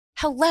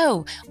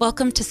Hello,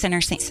 welcome to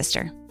Sinner Saint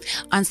Sister.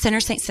 On Sinner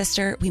Saint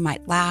Sister, we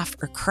might laugh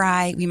or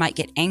cry, we might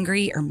get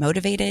angry or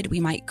motivated, we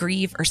might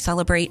grieve or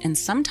celebrate, and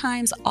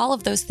sometimes all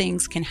of those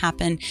things can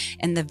happen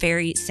in the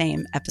very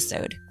same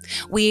episode.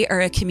 We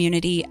are a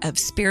community of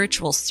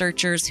spiritual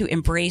searchers who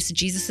embrace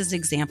Jesus'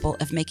 example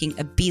of making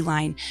a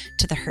beeline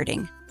to the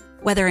hurting.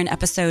 Whether an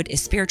episode is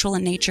spiritual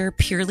in nature,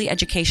 purely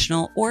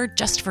educational, or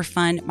just for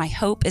fun, my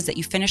hope is that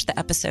you finish the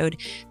episode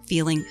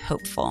feeling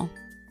hopeful.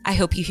 I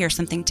hope you hear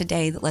something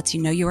today that lets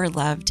you know you are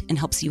loved and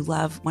helps you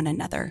love one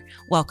another.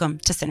 Welcome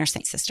to Sinner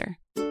Saint Sister.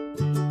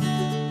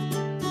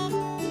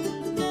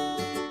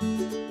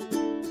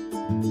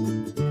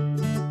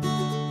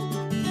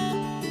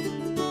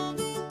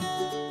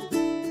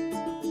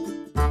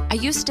 I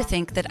used to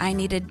think that I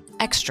needed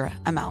extra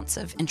amounts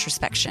of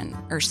introspection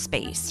or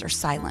space or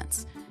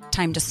silence,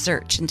 time to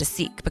search and to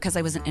seek because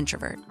I was an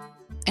introvert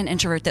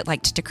that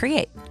liked to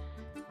create.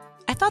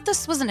 I thought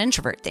this was an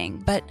introvert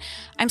thing, but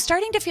I'm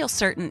starting to feel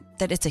certain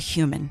that it's a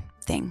human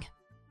thing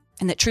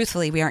and that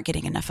truthfully, we aren't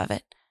getting enough of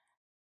it.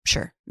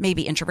 Sure,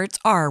 maybe introverts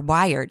are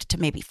wired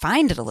to maybe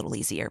find it a little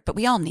easier, but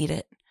we all need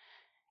it.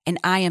 And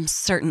I am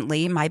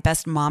certainly my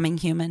best momming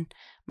human,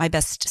 my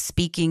best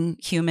speaking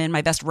human,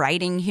 my best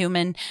writing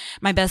human,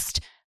 my best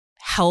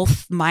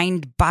health,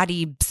 mind,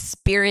 body,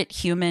 spirit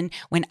human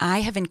when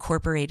I have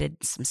incorporated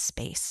some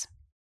space.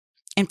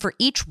 And for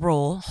each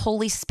role,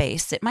 holy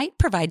space, it might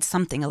provide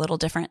something a little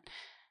different.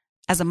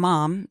 As a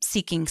mom,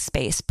 seeking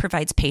space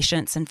provides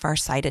patience and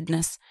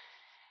farsightedness.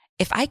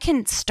 If I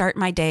can start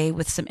my day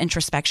with some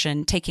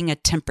introspection, taking a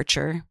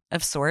temperature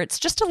of sorts,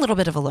 just a little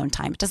bit of alone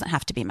time, it doesn't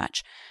have to be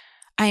much,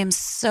 I am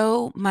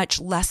so much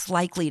less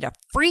likely to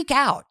freak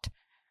out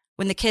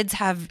when the kids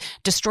have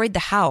destroyed the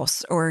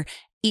house or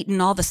eaten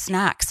all the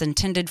snacks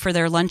intended for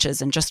their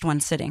lunches in just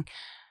one sitting.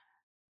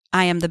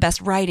 I am the best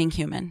writing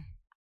human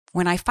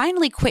when I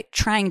finally quit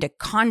trying to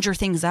conjure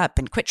things up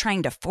and quit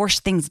trying to force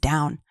things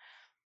down,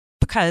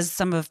 because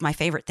some of my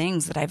favorite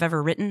things that I've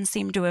ever written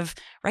seem to have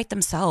write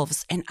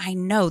themselves. And I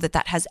know that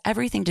that has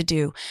everything to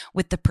do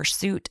with the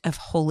pursuit of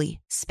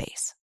holy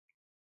space.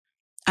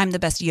 I'm the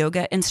best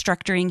yoga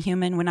instructoring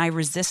human when I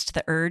resist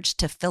the urge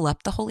to fill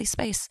up the holy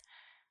space,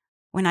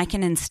 when I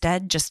can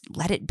instead just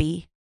let it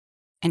be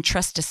and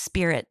trust a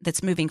spirit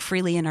that's moving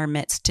freely in our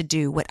midst to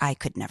do what I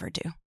could never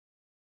do.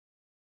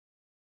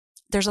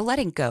 There's a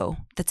letting go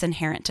that's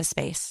inherent to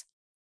space.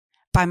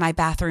 By my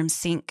bathroom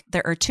sink,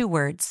 there are two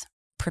words,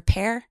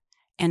 prepare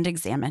and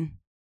examine.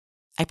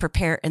 I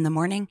prepare in the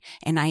morning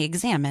and I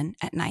examine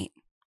at night.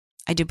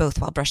 I do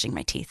both while brushing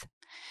my teeth.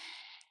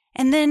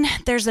 And then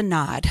there's a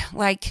nod,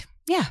 like,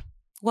 yeah,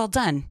 well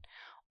done.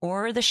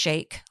 Or the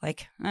shake,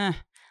 like, that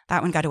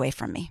one got away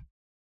from me.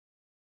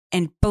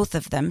 And both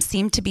of them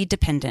seem to be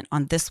dependent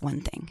on this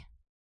one thing.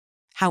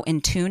 How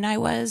in tune I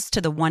was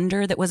to the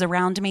wonder that was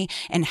around me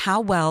and how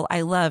well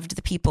I loved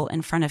the people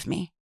in front of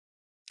me.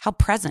 How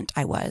present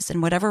I was in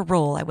whatever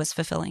role I was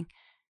fulfilling.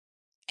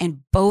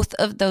 And both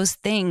of those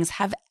things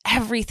have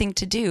everything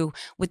to do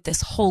with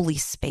this holy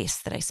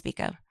space that I speak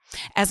of.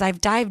 As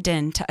I've dived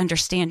into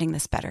understanding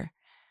this better,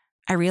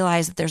 I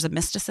realize that there's a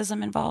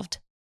mysticism involved.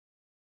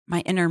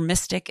 My inner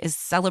mystic is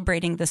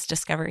celebrating this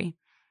discovery.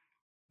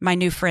 My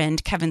new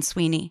friend, Kevin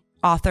Sweeney,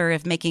 author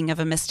of Making of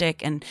a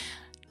Mystic and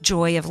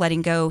Joy of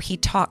Letting Go, he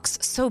talks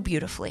so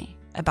beautifully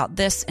about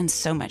this and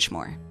so much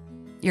more.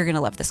 You're going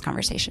to love this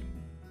conversation.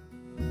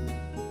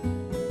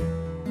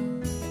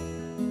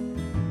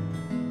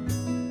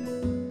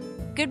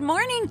 Good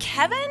morning,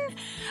 Kevin.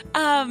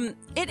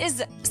 It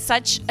is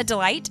such a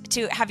delight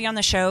to have you on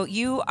the show.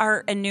 You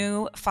are a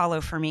new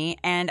follow for me,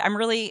 and I'm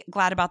really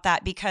glad about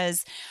that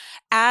because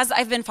as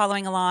I've been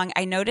following along,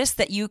 I noticed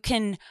that you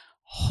can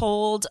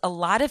hold a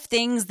lot of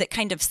things that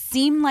kind of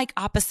seem like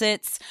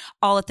opposites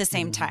all at the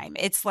same time.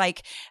 It's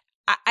like,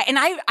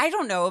 I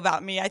don't know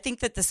about me. I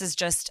think that this is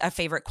just a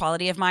favorite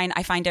quality of mine.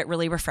 I find it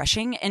really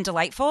refreshing and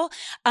delightful.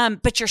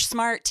 But you're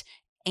smart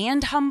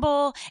and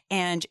humble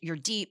and you're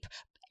deep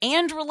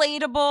and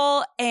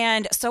relatable.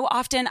 And so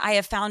often I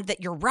have found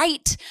that you're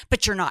right,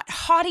 but you're not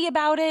haughty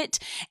about it.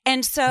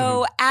 And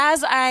so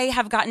as I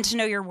have gotten to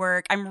know your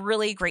work, I'm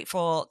really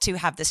grateful to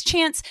have this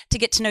chance to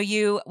get to know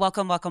you.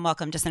 Welcome, welcome,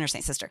 welcome to Sinner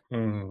Saint Sister.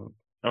 Oh,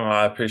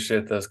 I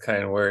appreciate those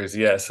kind words.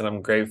 Yes. And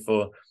I'm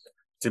grateful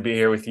to be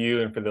here with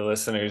you and for the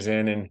listeners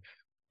in. And,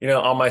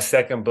 on my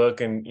second book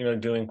and,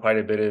 doing quite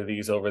a bit of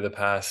these over the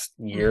past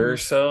year or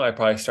so, I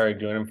probably started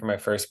doing them for my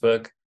first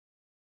book.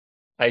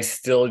 I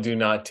still do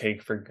not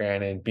take for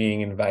granted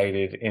being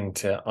invited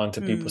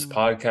onto people's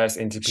podcasts,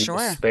 into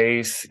people's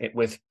space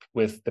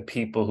with the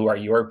people who are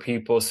your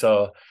people.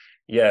 So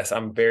yes,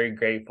 I'm very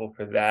grateful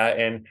for that.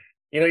 And,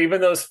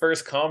 even those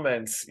first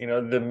comments,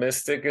 the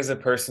mystic is a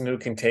person who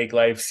can take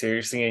life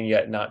seriously and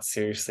yet not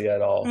seriously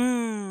at all.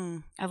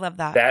 I love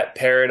that. That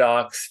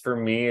paradox for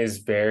me is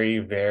very,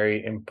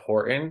 very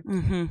important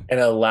and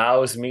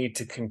allows me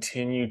to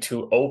continue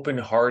to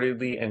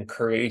open-heartedly and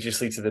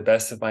courageously, to the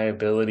best of my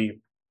ability,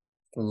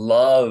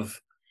 love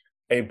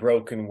a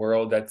broken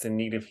world that's in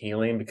need of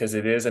healing, because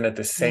it is. And at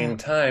the same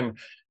time,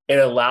 it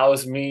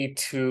allows me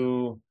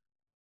to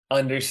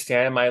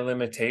understand my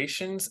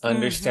limitations,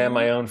 understand Mm-hmm.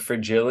 my own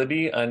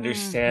fragility, Mm-hmm.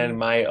 understand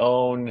my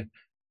own,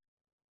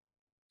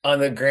 on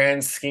the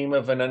grand scheme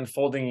of an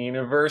unfolding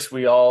universe,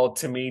 we all,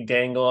 to me,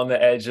 dangle on the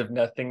edge of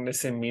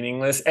nothingness and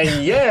meaningless.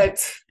 And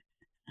yet,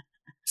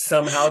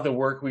 somehow the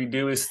work we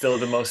do is still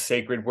the most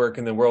sacred work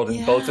in the world.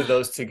 And both of Yeah.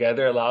 those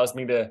together allows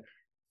me to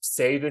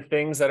say the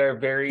things that are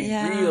very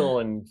Yeah. real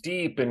and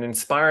deep and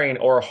inspiring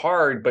or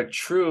hard, but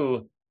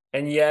true.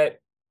 And yet,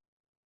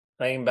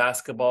 playing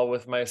basketball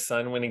with my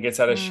son when he gets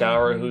out of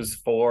shower, Mm-hmm. who's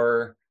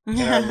 4,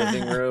 in our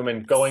living room,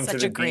 and going to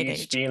Such the a great beach,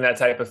 age. being that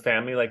type of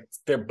family, like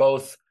they're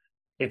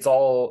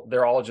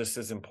all just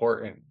as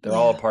important. They're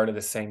all Yeah. a part of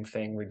the same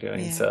thing we're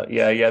doing. Yeah. So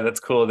yeah, that's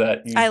cool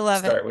that you I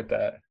love it. start with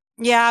that.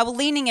 Yeah, well,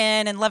 leaning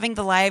in and loving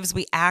the lives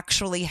we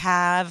actually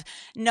have,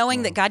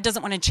 knowing that Mm, God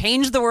doesn't want to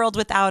change the world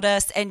without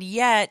us, and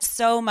yet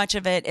so much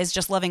of it is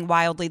just loving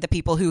wildly the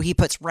people who He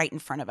puts right in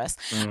front of us.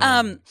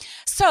 mm,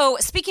 So,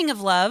 speaking of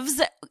loves,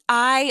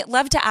 I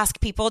love to ask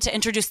people to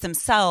introduce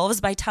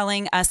themselves by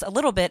telling us a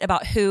little bit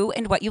about who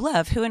and what you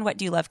love. Who and what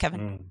do you love,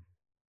 Kevin?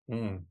 mm,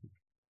 mm.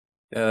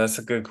 Yeah, that's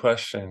a good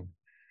question.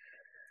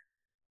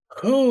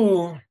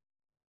 Who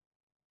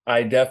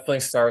I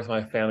definitely start with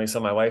my family. So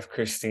my wife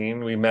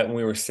Christine, we met when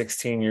we were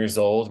 16 years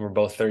old. We're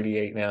both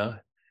 38 now.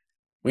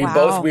 We both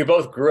Wow. we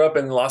both grew up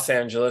in Los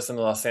Angeles, in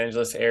the Los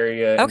Angeles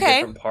area, in Okay.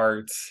 different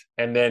parts,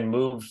 and then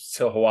moved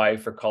to Hawaii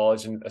for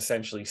college and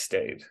essentially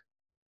stayed.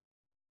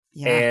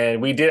 Yeah.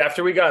 And we did,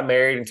 after we got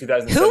married in Who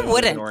 2007, we lived in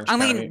wouldn't? Orange I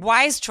mean, County.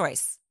 wise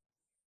choice.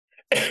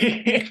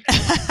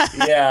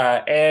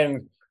 Yeah,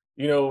 and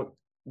you know,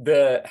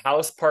 the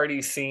house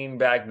party scene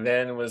back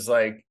then was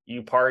like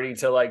you party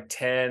till like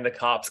 10, the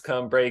cops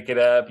come break it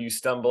up, you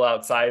stumble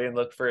outside and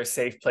look for a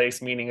safe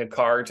place, meaning a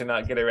car, to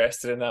not get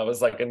arrested, and that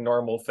was like a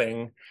normal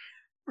thing.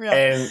 Yeah.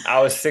 And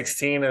I was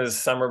 16, it was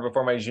summer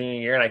before my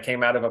junior year, and I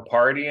came out of a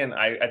party, and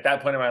I, at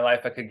that point in my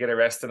life, I could get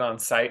arrested on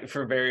site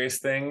for various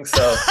things.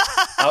 So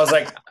I was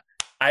like,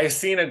 I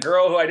seen a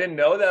girl who I didn't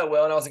know that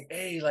well, and I was like,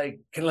 hey,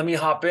 like, can let me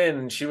hop in?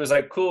 And she was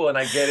like, cool. And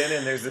I get in,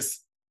 and there's this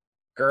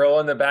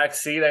girl in the back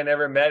seat I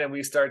never met, and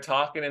we start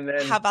talking. And How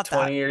then about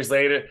 20 that? years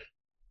later,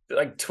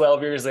 like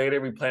 12 years later,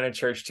 we planted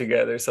church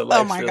together. So Oh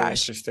life's my really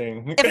gosh.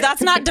 interesting. If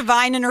that's not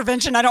divine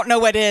intervention, I don't know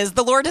what is.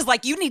 The Lord is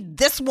like, you need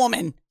this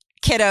woman,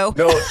 kiddo.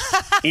 No,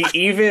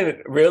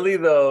 even really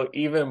though,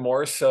 even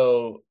more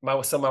so. My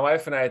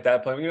wife and I at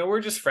that point, we're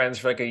just friends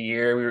for like a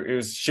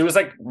year. She was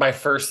like my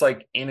first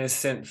like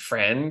innocent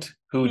friend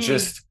who Hmm.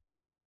 just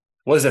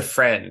was a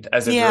friend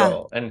as a Yeah.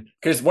 girl. And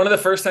because one of the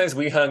first times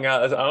we hung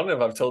out, I don't know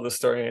if I've told this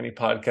story in any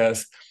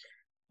podcast.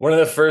 One of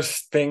the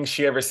first things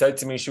she ever said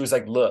to me, she was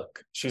like,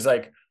 "Look," she's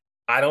like,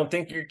 "I don't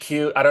think you're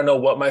cute. I don't know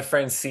what my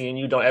friends see in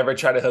you. Don't ever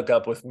try to hook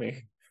up with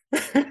me."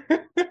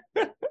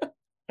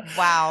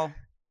 Wow.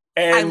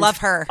 I And love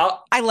her. I,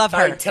 I love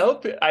I her.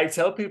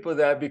 tell people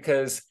that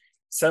because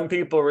some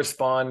people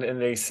respond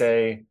and they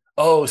say,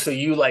 "Oh, so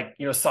you like,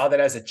 saw that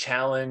as a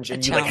challenge A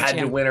and you like challenge, had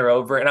to yeah. win her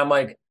over." And I'm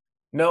like,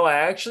 "No, I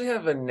actually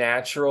have a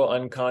natural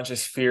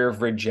unconscious fear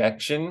of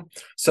rejection.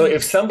 So Mm.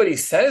 if somebody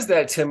says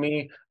that to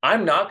me,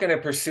 I'm not going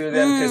to pursue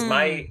them because Mm.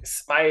 my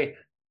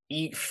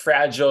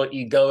fragile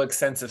egoic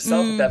sense of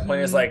self at that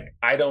point is Mm-hmm.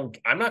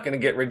 like, I'm not going to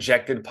get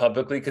rejected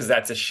publicly because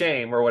that's a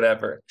shame or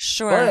whatever."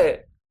 Sure.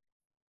 But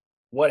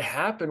what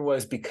happened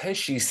was, because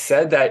she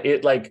said that,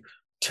 it like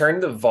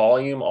turned the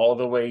volume all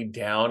the way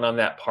down on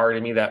that part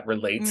of me that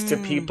relates to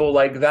Mm. people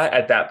like that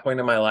at that point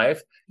in my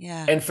life.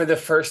 Yeah. And for the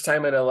first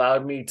time, it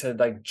allowed me to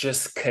like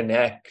just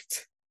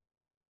connect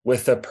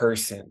with a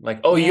person. Like,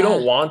 oh, you Yeah.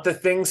 don't want the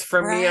things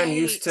from me I'm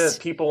used to Right.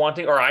 people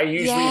wanting, or I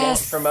usually want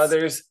from Yes.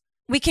 others.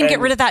 We can get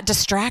rid And of that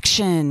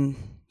distraction.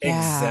 Yeah.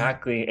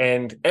 exactly.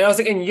 And I was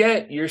like, and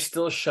yet you're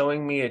still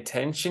showing me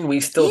attention. We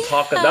still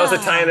talk. Yeah. That was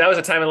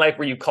a time in life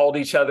where you called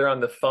each other on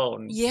the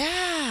phone.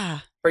 Yeah.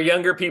 For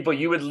younger people,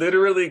 you would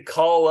literally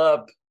call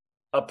up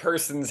a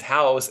person's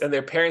house and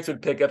their parents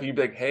would pick up and you'd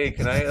be like, hey,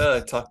 can I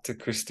talk to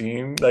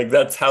Christine? Like,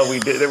 that's how we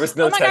did. There was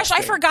no Oh my gosh, I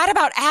texting. forgot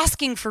about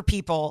asking for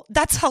people.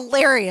 That's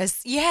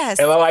hilarious. Yes.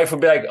 And my wife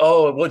would be like,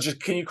 oh, well, just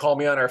can you call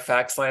me on our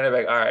fax line? I'm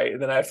like, all right. And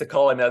then I have to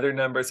call another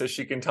number so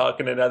she can talk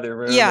in another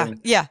room. Yeah,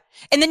 And yeah.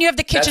 And then you have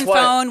the that's kitchen why,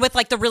 phone with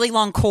like the really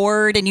long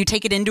cord and you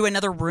take it into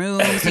another room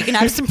so you can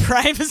have some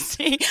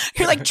privacy.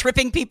 You're like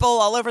tripping people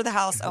all over the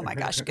house. Oh my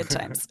gosh, good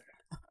times.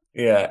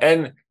 yeah.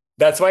 And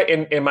that's why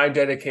in my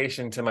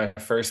dedication to my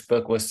first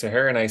book was to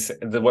her. And I said,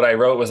 what I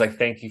wrote was like,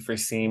 thank you for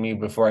seeing me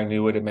before I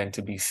knew what it meant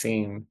to be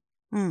seen.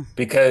 Mm,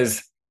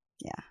 Because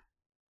yeah.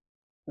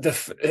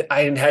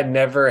 I had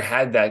never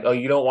had that. Oh,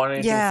 you don't want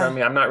anything Yeah. from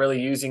me. I'm not really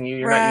using you.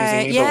 You're not Right.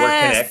 using me, but we're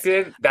Yes.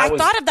 connected. I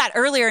thought of that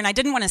earlier and I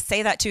didn't want to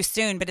say that too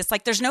soon, but it's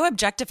like there's no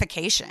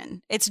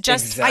objectification. It's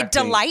just I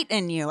exactly. delight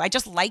in you. I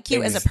just like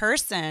you as a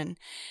person.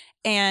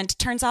 And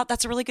turns out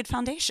that's a really good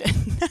foundation.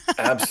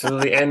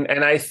 Absolutely. And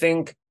I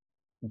think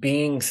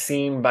being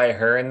seen by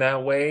her in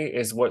that way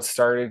is what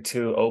started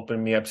to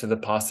open me up to the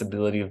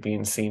possibility of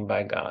being seen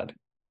by God,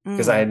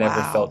 because I had never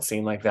Wow. felt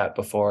seen like that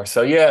before.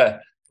 So yeah,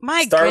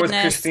 My start with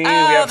goodness. Christine. Oh, we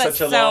have that's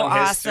such a so long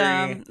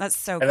awesome. history. That's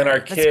so And great. then our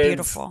That's kids,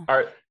 beautiful.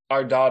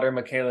 our daughter,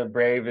 Michaela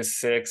Brave, is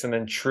 6, and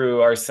then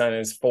True, our son,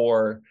 is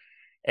 4.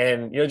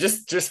 And,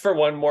 just for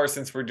one more,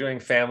 since we're doing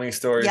family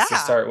stories to Yeah.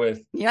 start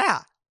with, Yeah.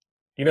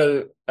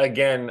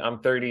 again, I'm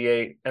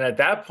 38. And at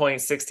that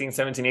point, 16,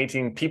 17,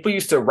 18, people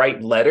used to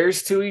write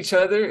letters to each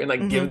other and like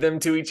Mm-hmm. give them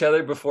to each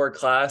other before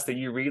class that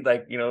you read,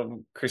 like,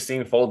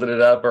 Christine folded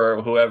it up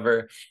or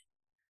whoever.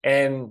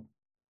 And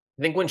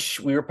I think when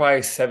we were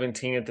probably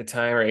 17 at the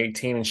time or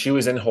 18, and she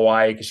was in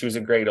Hawaii because she was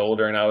a grade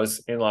older, and I was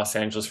in Los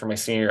Angeles for my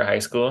senior year of high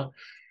school.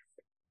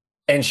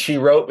 And it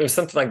was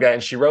something like that.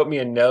 And she wrote me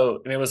a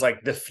note, and it was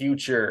like the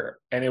future.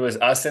 And it was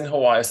us in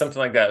Hawaii, something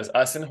like that. It was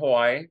us in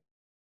Hawaii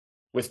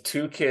with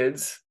 2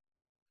 kids,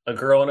 a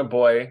girl and a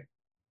boy,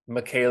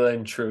 Michaela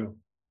and True.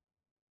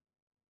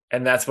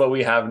 And that's what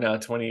we have now,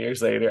 20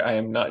 years later. I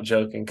am not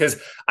joking.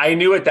 Because I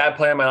knew at that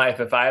point in my life,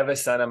 if I have a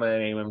son, I'm going to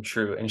name him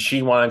True. And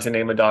she wanted to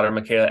name a daughter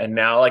Michaela. And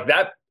now, like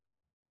that,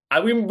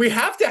 we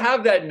have to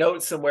have that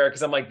note somewhere,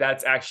 because I'm like,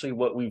 that's actually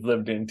what we've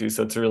lived into.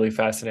 So it's a really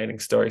fascinating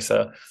story.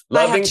 So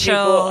loving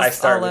people, I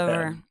start with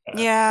them.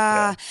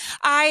 Yeah.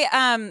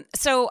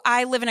 So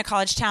I live in a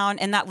college town,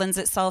 and that lends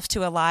itself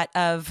to a lot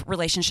of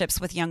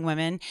relationships with young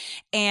women.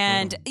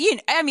 And,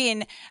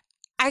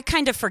 I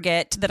kind of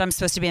forget that I'm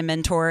supposed to be a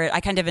mentor.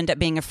 I kind of end up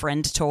being a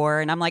friend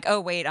tour, and I'm like,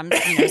 oh wait, I'm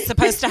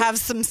supposed to have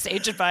some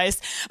sage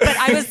advice. But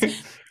I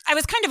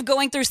was kind of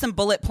going through some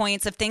bullet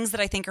points of things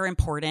that I think are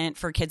important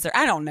for kids, or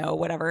I don't know,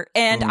 whatever.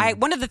 And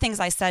one of the things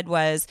I said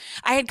was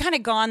I had kind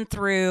of gone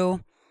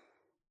through,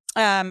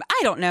 I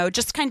don't know,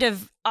 just kind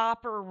of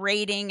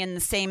operating in the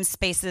same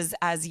spaces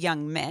as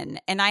young men.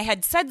 And I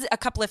had said a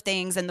couple of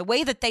things, and the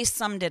way that they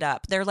summed it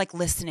up, they're like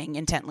listening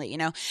intently,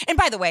 And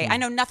by the way, I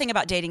know nothing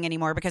about dating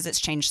anymore because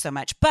it's changed so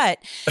much. But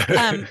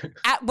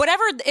at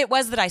whatever it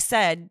was that I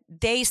said,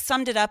 they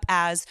summed it up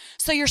as,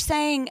 so you're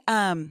saying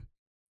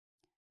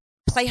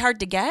play hard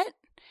to get?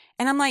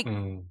 And I'm like,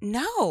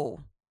 no,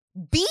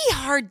 be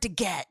hard to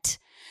get.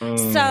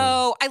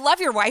 So I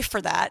love your wife for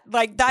that.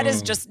 Like that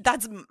is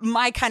that's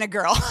my kind of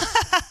girl.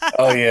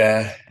 Oh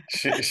yeah.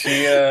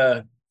 She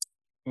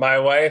my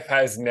wife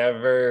has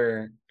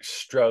never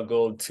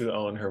struggled to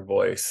own her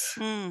voice.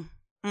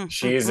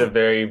 She is a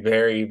very,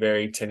 very,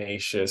 very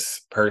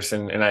tenacious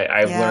person. And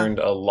I've learned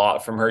a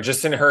lot from her,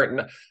 just in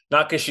her,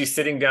 not because she's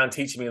sitting down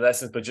teaching me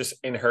lessons, but just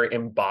in her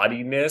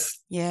embodiedness.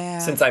 Yeah.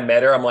 Since I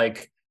met her, I'm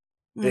like,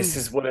 this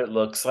is what it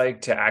looks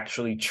like to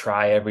actually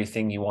try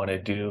everything you want to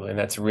do. And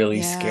that's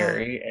really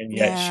scary. And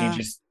yet she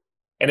just,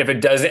 and if it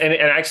doesn't,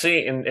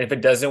 and if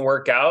it doesn't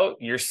work out,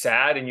 you're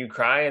sad and you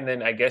cry. And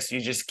then I guess you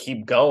just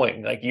keep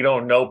going. Like, you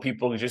don't know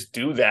people who just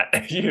do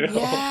that,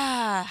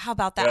 Yeah. How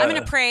about that? I'm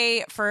going to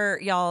pray for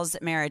y'all's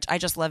marriage. I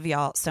just love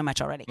y'all so much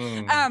already.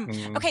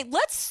 Okay,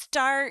 let's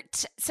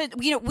start. So,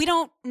 we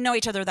don't know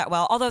each other that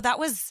well, although that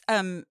was,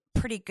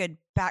 pretty good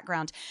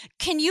background.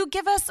 Can you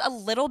give us a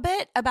little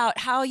bit about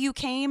how you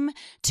came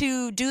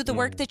to do the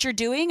work that you're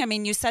doing? I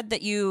mean, you said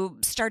that you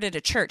started a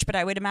church, but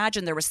I would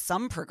imagine there was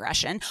some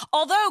progression,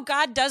 although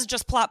God does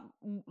just plop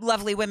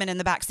lovely women in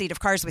the backseat of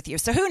cars with you.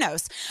 So who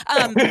knows?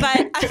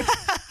 But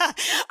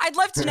I'd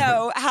love to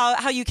know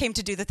how you came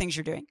to do the things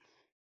you're doing.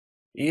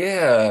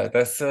 Yeah,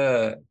 that's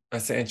an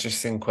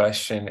interesting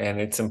question.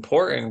 And it's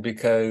important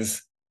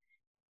because,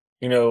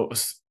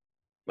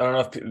 I don't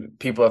know if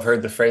people have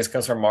heard the phrase. It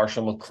comes from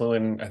Marshall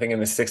McLuhan, I think in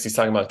the 60s,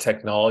 talking about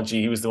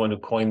technology. He was the one who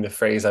coined the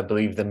phrase, I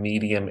believe, the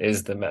medium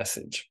is the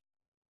message.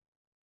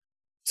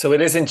 So it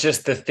isn't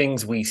just the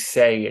things we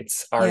say,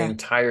 it's our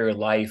entire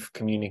life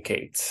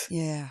communicates.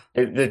 Yeah.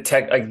 It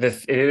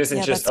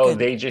isn't just,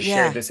 they just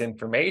shared this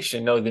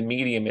information. No, the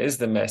medium is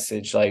the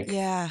message. Like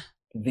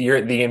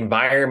the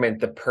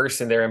environment, the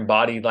person, their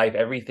embodied life,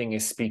 everything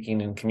is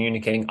speaking and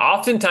communicating,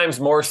 oftentimes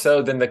more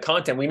so than the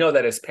content. We know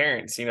that as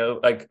parents,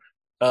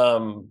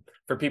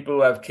 for people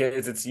who have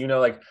kids, it's,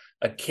 like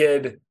a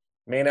kid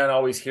may not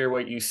always hear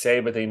what you say,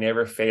 but they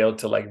never fail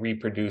to like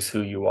reproduce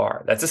who you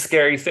are. That's a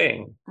scary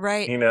thing.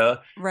 Right.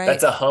 Right.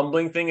 That's a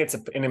humbling thing. It's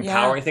an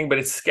empowering thing, but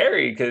it's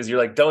scary because you're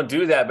like, don't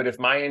do that. But if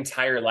my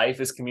entire life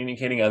is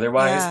communicating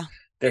otherwise,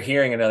 they're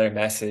hearing another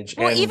message.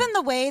 Well, even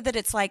the way that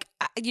it's like,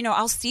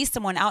 I'll see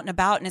someone out and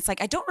about and it's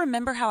like, I don't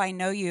remember how I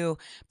know you,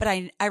 but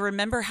I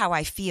remember how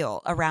I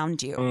feel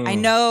around you. I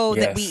know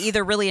that we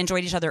either really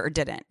enjoyed each other or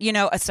didn't,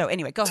 So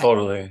anyway, go ahead.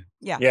 Totally.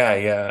 Yeah.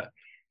 Yeah.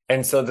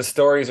 And so the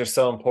stories are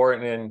so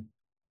important. And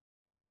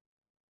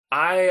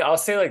I'll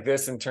say like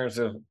this in terms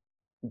of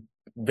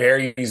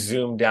very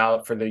zoomed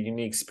out for the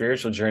unique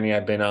spiritual journey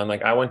I've been on.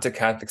 Like I went to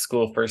Catholic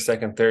school, 1st,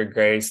 2nd, 3rd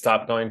grade,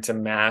 stopped going to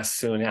mass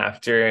soon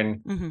after.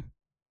 And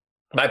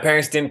my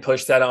parents didn't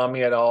push that on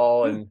me at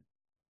all. And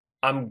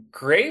I'm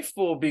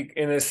grateful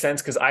in a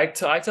sense, because I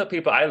tell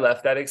people I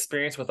left that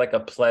experience with like a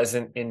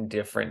pleasant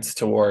indifference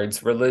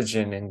towards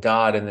religion and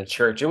God and the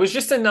church. It was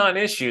just a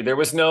non-issue. There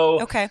was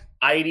no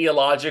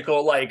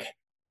ideological, like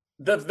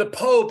the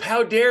Pope,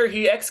 how dare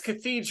he, ex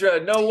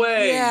cathedra, no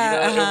way.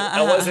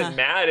 I wasn't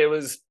mad. It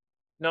was,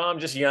 no, I'm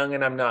just young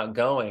and I'm not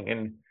going.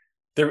 And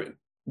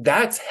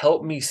that's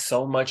helped me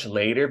so much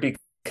later,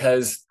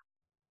 because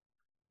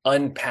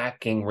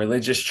unpacking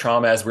religious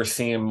trauma as we're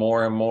seeing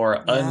more and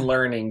more,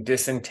 unlearning,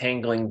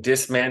 disentangling,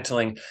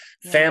 dismantling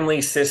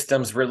family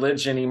systems,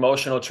 religion,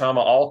 emotional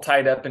trauma, all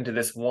tied up into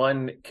this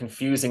one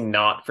confusing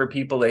knot for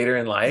people later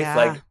in life.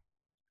 Like,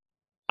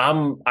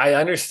 I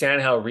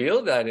understand how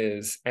real that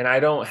is. And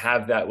I don't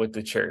have that with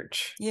the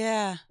church.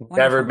 Yeah.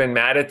 Never been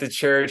mad at the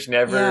church,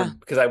 never,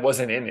 because I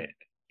wasn't in it.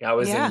 I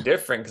was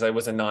indifferent because I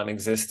was a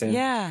non-existent.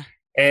 Yeah.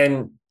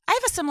 And I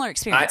have a similar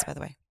experience, by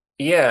the way.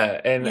 Yeah.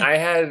 And I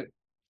had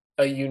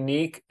a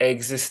unique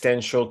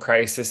existential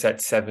crisis at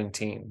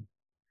 17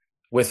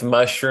 with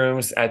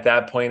mushrooms at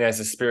that point as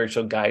a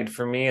spiritual guide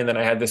for me. And then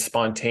I had this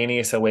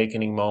spontaneous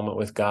awakening moment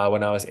with God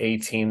when I was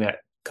 18 that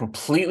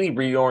completely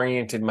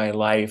reoriented my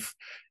life.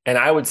 And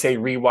I would say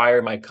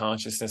rewire my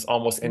consciousness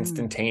almost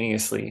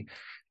instantaneously.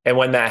 And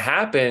when that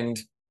happened,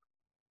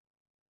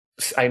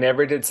 I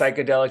never did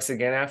psychedelics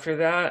again after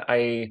that.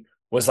 I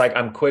was like,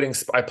 I'm quitting.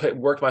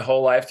 Worked my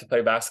whole life to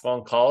play basketball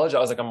in college. I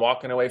was like, I'm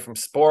walking away from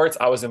sports.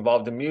 I was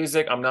involved in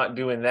music. I'm not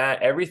doing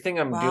that. Everything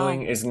I'm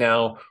doing is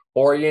now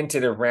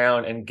oriented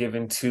around and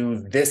given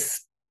to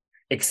this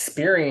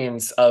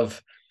experience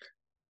of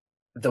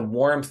the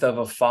warmth of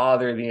a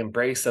father, the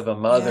embrace of a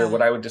mother.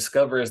 What I would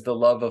discover is the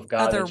love of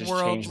God that just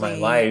changed my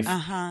life.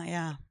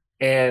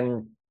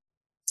 And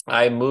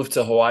I moved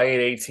to Hawaii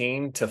at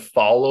 18 to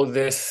follow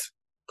this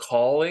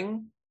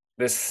calling,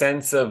 this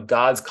sense of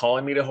God's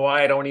calling me to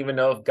Hawaii. I don't even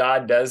know if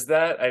God does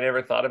that. I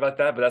never thought about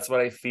that, but that's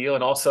what I feel.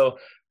 And also,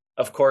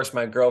 of course,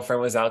 my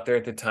girlfriend was out there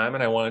at the time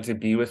and I wanted to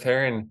be with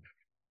her. And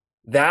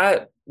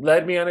that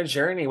led me on a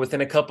journey. Within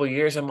a couple of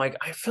years, I'm like,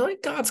 I feel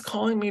like God's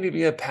calling me to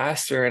be a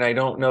pastor. And I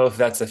don't know if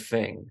that's a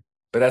thing,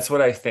 but that's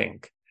what I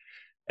think.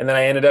 And then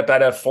I ended up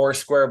at a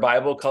Foursquare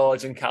Bible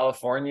College in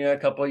California a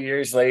couple of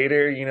years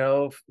later,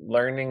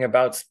 learning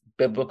about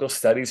biblical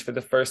studies for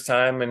the first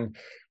time. And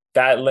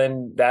that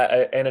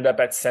I ended up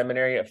at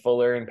seminary at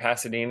Fuller in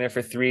Pasadena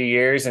for 3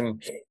 years.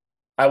 And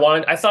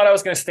I thought I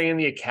was going to stay in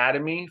the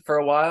academy for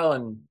a while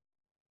and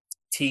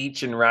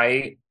teach and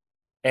write.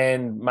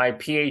 And my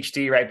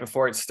PhD right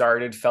before it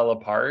started fell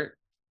apart.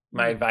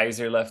 My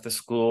advisor left the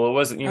school. It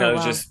wasn't, it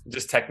was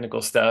just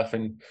technical stuff.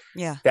 And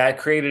that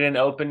created an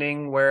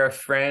opening where a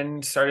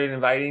friend started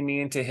inviting me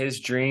into his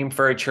dream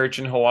for a church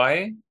in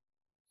Hawaii.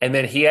 And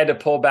then he had to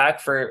pull back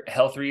for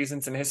health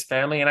reasons in his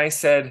family. And I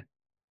said,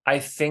 I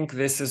think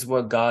this is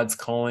what God's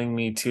calling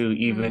me to,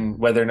 even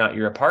whether or not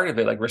you're a part of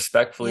it, like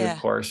respectfully, of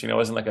course, it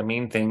wasn't like a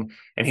mean thing.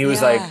 And he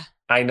was like,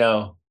 I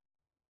know.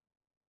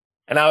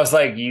 And I was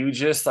like, you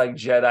just like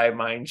Jedi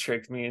mind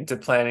tricked me into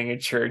planning a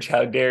church.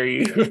 How dare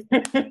you?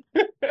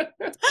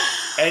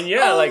 And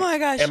my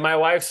gosh. And my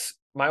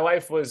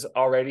wife was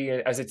already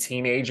as a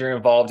teenager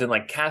involved in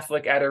like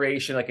Catholic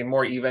adoration, like in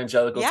more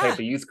evangelical type of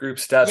youth group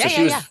stuff. So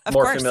she was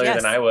more familiar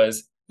than I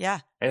was.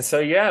 Yeah. And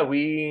so,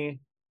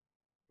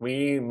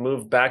 we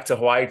moved back to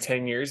Hawaii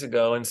 10 years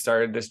ago and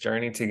started this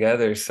journey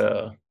together.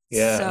 So,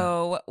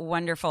 So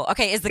wonderful.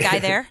 Okay. Is the guy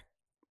there?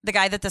 The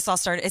guy that this all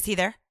started, is he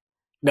there?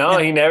 No,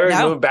 he never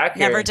moved back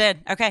here. Never did.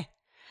 Okay.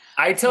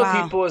 I tell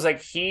people it was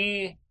like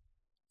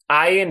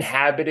I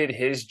inhabited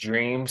his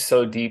dream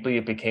so deeply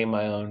it became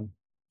my own.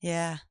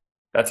 Yeah.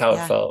 That's how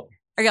it felt.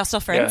 Are y'all still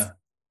friends?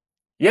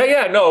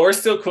 Yeah. No, we're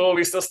still cool.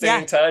 We still stay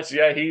in touch.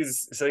 Yeah,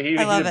 he's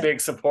a big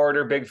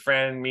supporter, big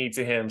friend, me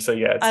to him. So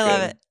it's I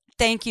love it.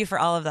 Thank you for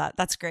all of that.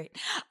 That's great.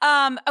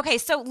 Okay,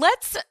 so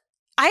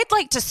I'd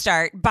like to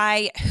start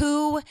by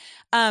who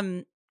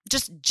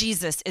just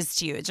Jesus is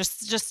to you. It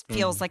just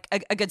feels like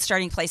a good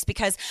starting place,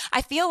 because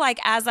I feel like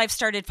as I've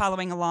started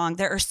following along,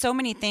 there are so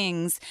many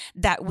things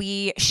that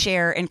we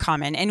share in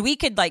common, and we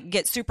could like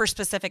get super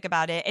specific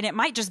about it. And it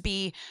might just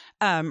be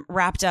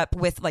wrapped up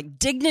with like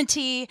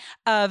dignity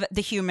of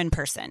the human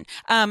person.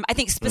 I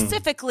think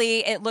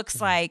specifically it looks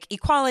like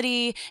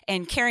equality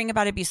and caring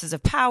about abuses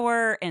of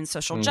power and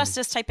social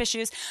justice type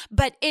issues.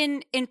 But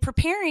in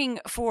preparing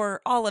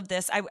for all of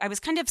this, I was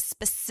kind of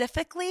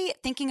specifically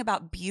thinking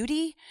about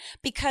beauty,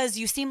 because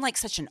you seem like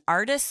such an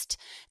artist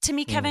to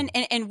me, Kevin.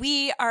 And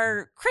we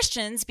are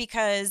Christians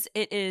because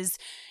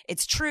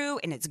it's true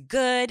and it's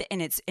good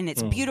and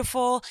it's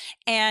beautiful.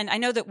 And I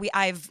know that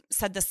I've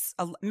said this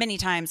many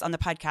times on the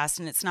podcast,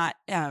 and it's not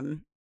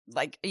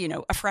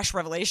a fresh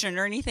revelation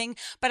or anything,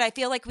 but I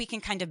feel like we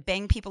can kind of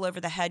bang people over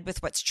the head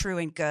with what's true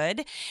and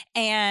good.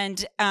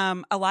 And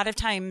a lot of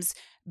times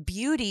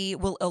beauty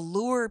will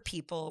allure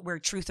people where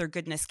truth or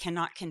goodness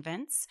cannot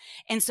convince.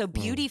 And so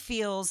beauty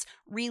feels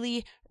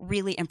really,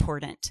 really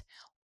important.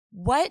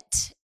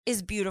 What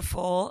is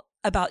beautiful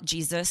about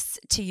Jesus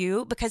to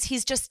you? Because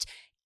he's just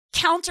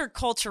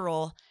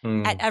countercultural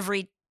at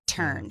every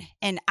turn.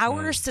 And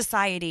our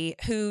society,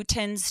 who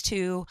tends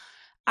to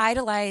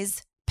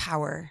idolize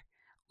power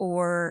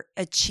or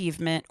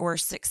achievement or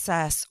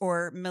success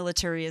or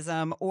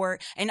militarism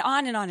and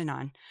on and on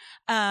and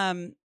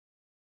on.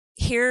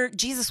 Here,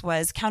 Jesus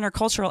was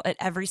countercultural at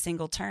every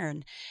single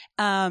turn.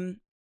 And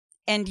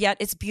yet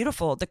it's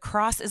beautiful. The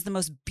cross is the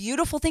most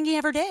beautiful thing he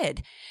ever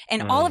did.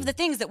 And all of the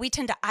things that we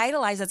tend to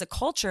idolize as a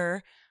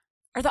culture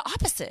are the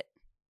opposite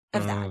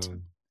of that.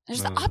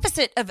 There's the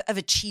opposite of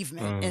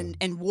achievement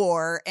and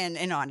war and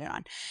on and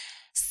on.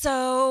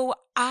 So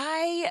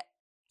I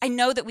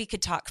know that we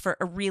could talk for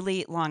a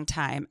really long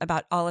time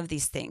about all of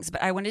these things,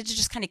 but I wanted to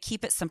just kind of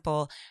keep it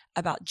simple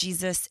about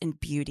Jesus and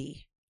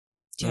beauty.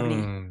 Do you have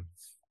any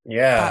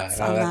thoughts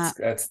on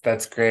that?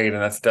 That's great.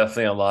 And that's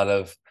definitely a lot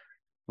of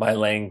my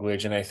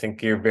language. And I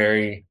think you're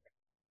very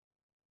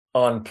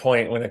on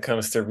point when it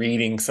comes to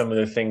reading some of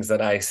the things that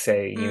I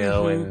say,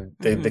 and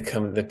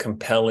the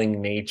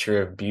compelling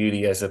nature of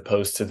beauty as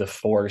opposed to the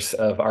force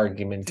of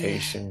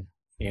argumentation,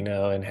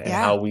 and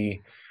how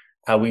we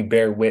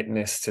bear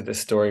witness to the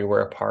story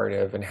we're a part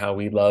of, and how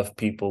we love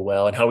people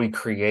well, and how we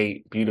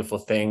create beautiful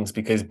things,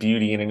 because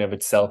beauty in and of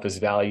itself is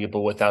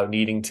valuable without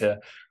needing to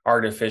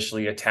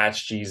artificially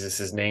attach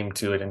Jesus's name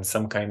to it in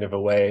some kind of a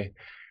way.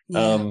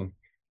 Yeah.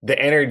 The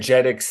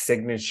energetic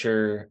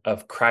signature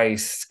of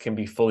Christ can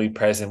be fully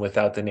present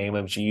without the name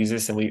of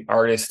Jesus. And we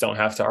artists don't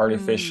have to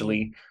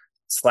artificially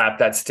slap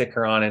that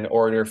sticker on in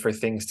order for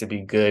things to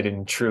be good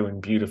and true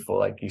and beautiful,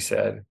 like you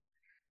said.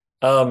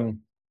 The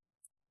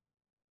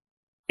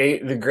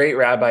great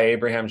Rabbi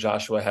Abraham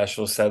Joshua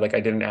Heschel said,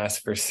 I didn't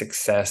ask for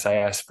success, I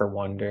asked for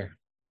wonder.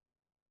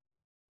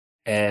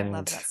 And I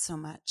love that so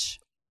much.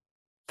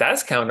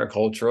 That's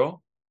countercultural.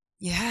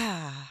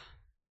 Yeah.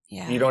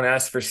 Yeah. You don't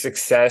ask for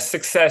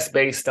success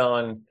based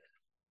on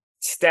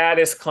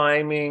status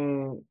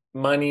climbing,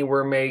 money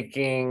we're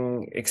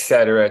making, et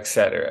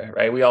cetera,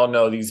 right? We all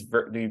know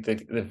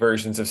the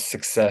versions of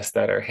success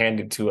that are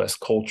handed to us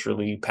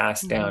culturally,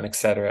 passed down, et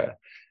cetera.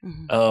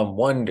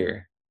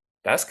 Wonder,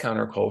 that's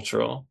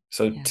countercultural.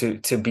 So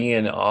to be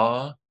in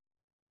awe,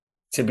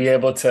 to be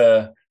able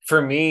to,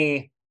 for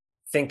me,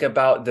 think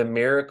about the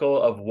miracle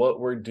of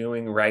what we're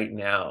doing right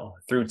now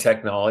through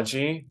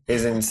technology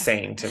is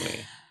insane to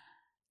me.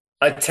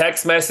 A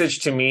text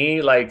message to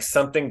me,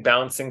 something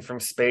bouncing from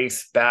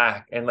space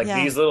back, and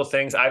these little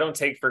things I don't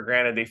take for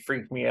granted. They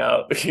freak me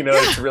out.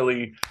 It's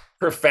really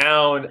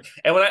profound.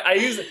 And when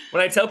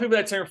I tell people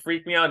that term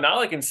 "freak me out,"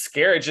 not in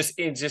scare,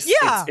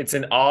 it's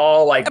an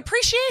all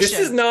appreciation. This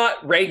is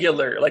not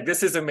regular.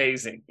 This is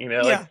amazing.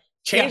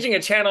 Changing a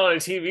channel on a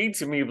TV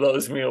to me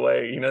blows me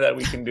away. That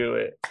we can do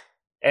it.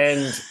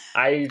 And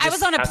I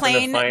was on a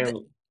plane.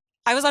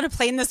 I was on a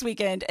plane this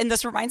weekend, and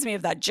this reminds me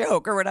of that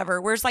joke or whatever,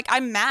 where it's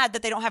I'm mad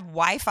that they don't have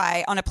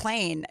Wi-Fi on a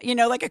plane. I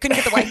couldn't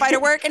get the Wi-Fi to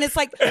work. And it's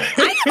I'm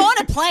on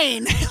a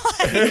plane.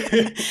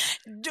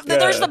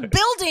 There's a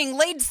building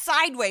laid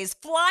sideways,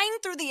 flying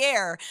through the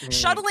air,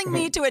 shuttling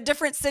me to a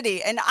different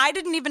city. And I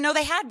didn't even know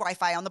they had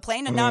Wi-Fi on the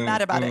plane, and now I'm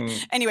mad about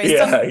it. Anyways,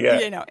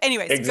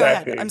 anyways, exactly. Go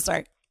ahead. I'm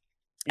sorry.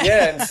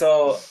 Yeah. And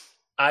so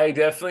I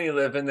definitely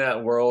live in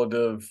that world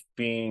of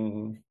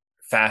being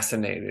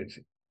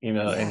fascinated,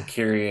 and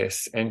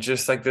curious, and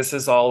just this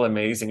is all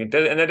amazing. And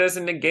that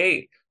doesn't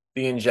negate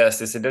the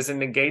injustice. It doesn't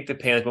negate the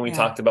pain. When we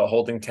talked about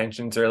holding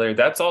tensions earlier,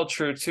 that's all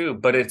true too,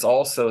 but it's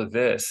also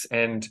this.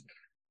 And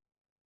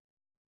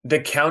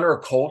the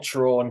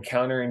countercultural and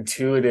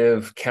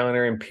counterintuitive,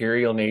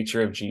 counter-imperial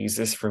nature of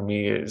Jesus for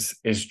me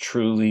is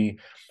truly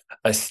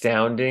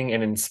astounding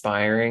and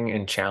inspiring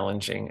and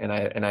challenging.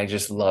 And I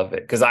just love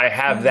it, because I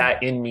have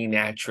that in me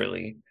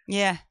naturally.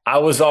 Yeah. I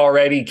was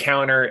already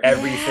counter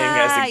everything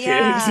as a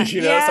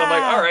kid, So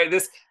I'm all right,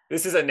 this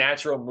is a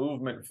natural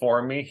movement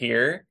for me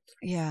here.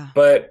 Yeah.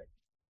 But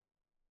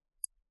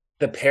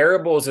the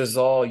parables is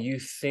all, you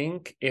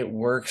think it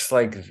works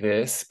like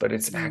this, but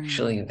it's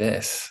actually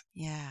this.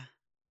 Yeah.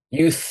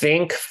 You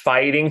think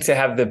fighting to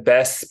have the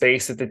best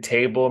space at the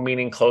table,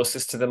 meaning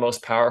closest to the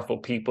most powerful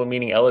people,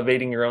 meaning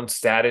elevating your own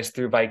status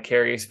through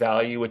vicarious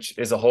value, which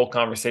is a whole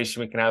conversation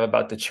we can have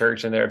about the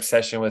church and their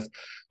obsession with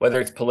whether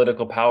it's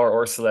political power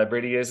or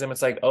celebrityism.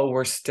 It's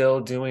we're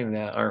still doing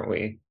that, aren't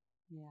we?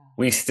 Yeah.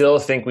 We still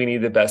think we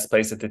need the best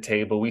place at the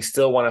table. We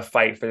still want to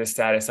fight for the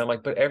status. I'm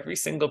but every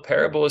single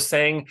parable is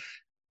saying,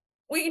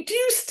 do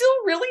you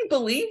still really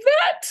believe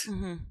that?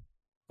 Mm-hmm.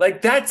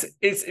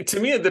 It's to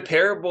me, the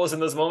parables and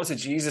those moments of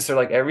Jesus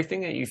are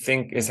everything that you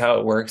think is how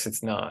it works.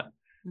 It's not.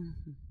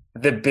 Mm-hmm.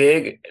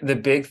 The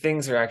big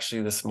things are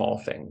actually the small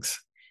things.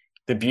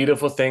 The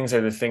beautiful things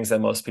are the things that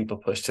most people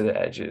push to the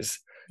edges.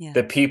 Yeah.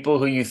 The people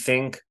who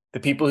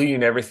you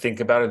never think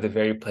about are the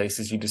very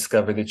places you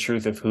discover the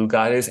truth of who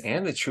God is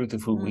and the truth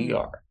of who we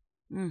are.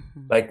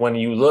 Mm-hmm. When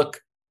you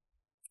look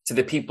to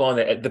the people on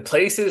the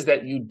places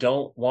that you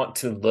don't want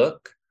to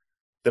look,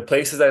 the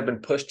places that have been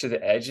pushed to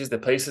the edges, the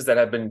places that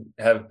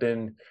have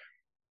been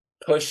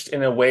pushed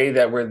in a way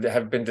that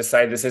have been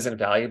decided this isn't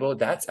valuable,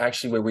 that's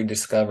actually where we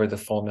discover the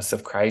fullness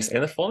of Christ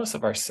and the fullness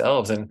of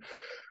ourselves. And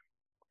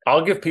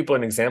I'll give people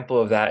an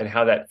example of that and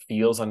how that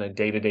feels on a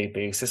day-to-day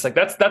basis.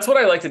 That's what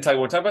I like to talk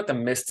about. We're talking about the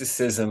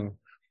mysticism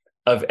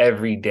of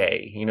every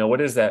day. What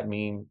does that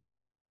mean?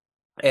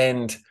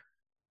 And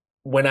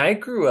when I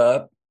grew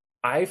up,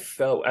 I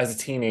felt, as a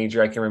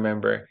teenager, I can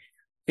remember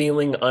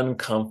feeling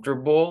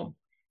uncomfortable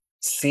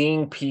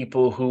seeing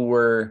people who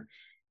were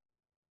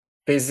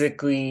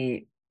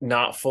physically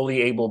not fully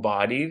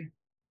able-bodied,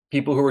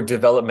 people who were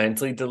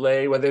developmentally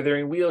delayed, whether they're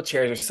in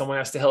wheelchairs or someone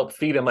has to help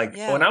feed them.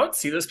 When I would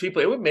see those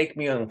people, it would make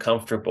me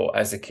uncomfortable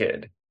as a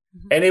kid.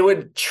 and it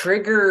would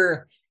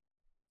trigger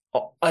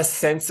a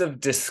sense of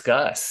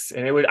disgust,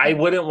 and I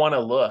wouldn't want to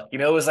look,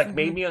 it was like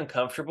made me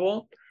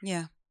uncomfortable.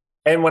 Yeah.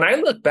 And when I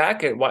look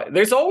back at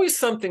there's always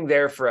something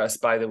there for us,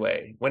 by the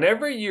way.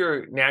 Whenever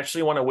you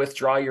naturally want to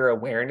withdraw your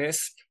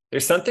awareness,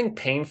 there's something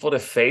painful to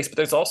face, but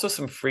there's also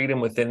some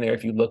freedom within there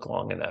if you look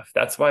long enough.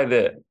 That's why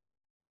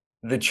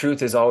the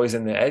truth is always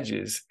in the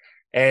edges.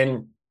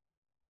 And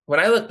when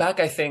I look back,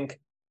 I think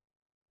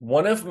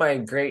one of my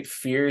great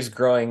fears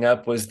growing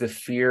up was the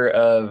fear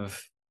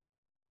of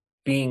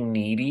being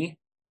needy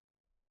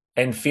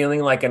and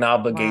feeling like an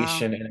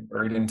obligation and a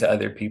burden to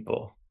other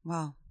people.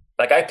 Wow.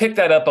 Like I picked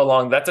that up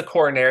that's a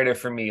core narrative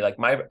for me. Like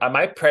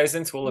my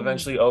presence will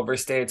eventually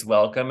overstay its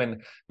welcome.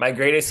 And my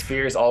greatest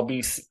fears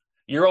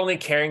you're only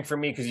caring for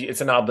me because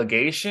it's an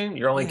obligation.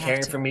 You're only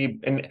caring for me.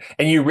 And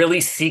you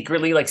really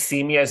secretly like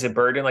see me as a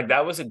burden. Like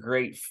that was a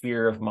great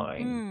fear of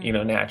mine,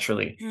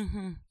 naturally.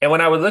 And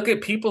when I would look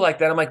at people like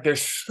that, I'm like, they're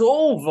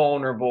so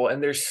vulnerable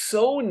and they're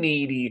so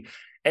needy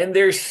and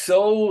they're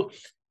so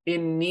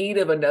in need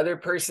of another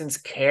person's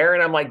care.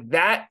 And I'm like,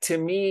 that to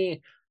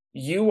me,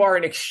 you are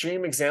an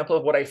extreme example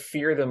of what I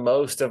fear the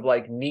most, of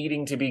like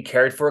needing to be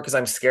cared for because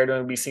I'm scared I'm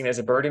going to be seen as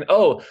a burden.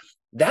 Oh,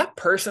 that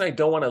person I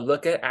don't want to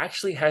look at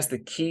actually has the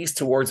keys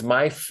towards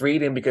my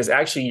freedom because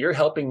actually you're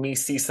helping me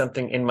see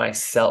something in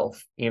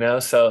myself,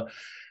 So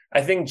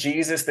I think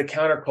Jesus, the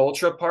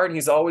countercultural part,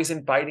 he's always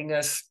inviting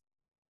us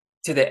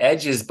to the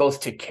edges,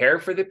 both to care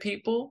for the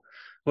people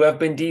who have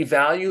been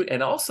devalued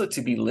and also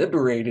to be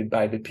liberated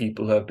by the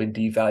people who have been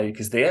devalued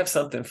because they have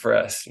something for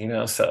us,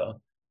 So,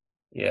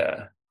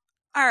 yeah.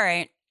 All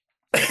right.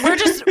 We're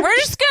just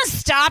gonna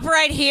stop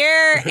right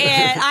here.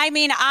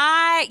 And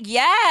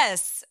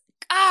yes.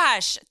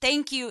 Gosh,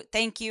 thank you.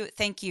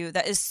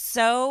 That is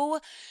so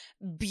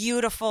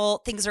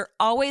beautiful. Things are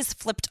always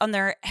flipped on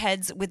their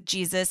heads with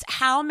Jesus.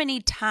 How many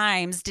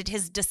times did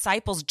his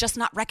disciples just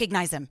not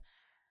recognize him?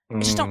 They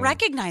just don't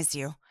recognize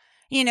you,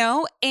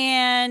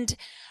 and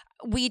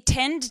we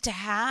tend to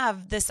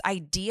have this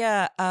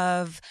idea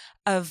of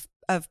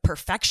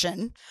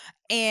perfection,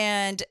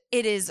 and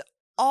it is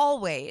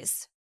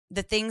always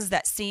the things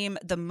that seem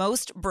the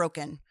most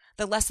broken,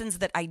 the lessons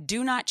that I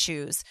do not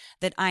choose,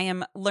 that I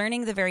am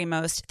learning the very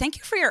most. Thank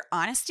you for your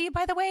honesty,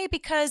 by the way,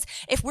 because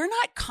if we're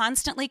not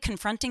constantly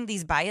confronting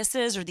these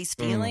biases or these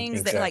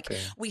feelings that like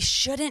we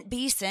shouldn't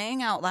be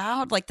saying out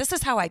loud, like this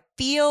is how I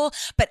feel,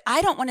 but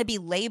I don't want to be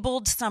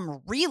labeled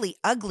some really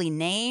ugly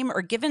name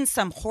or given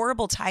some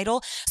horrible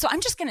title. So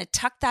I'm just going to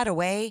tuck that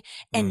away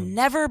and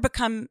never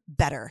become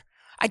better.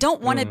 I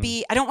don't want to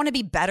be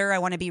better. I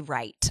want to be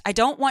right. I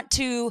don't want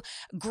to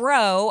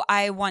grow.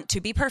 I want to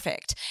be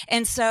perfect.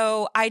 And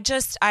so I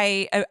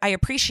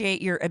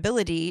appreciate your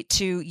ability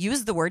to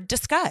use the word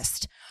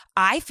disgust.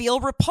 I feel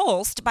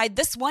repulsed by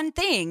this one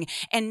thing,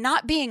 and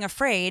not being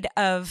afraid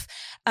of,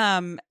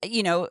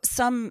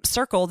 some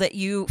circle that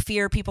you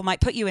fear people might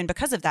put you in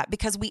because of that,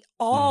 because we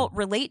all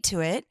relate to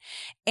it.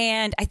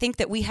 And I think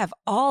that we have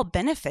all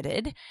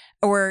benefited,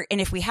 and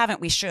if we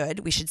haven't, we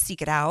should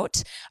seek it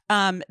out,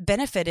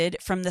 benefited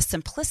from the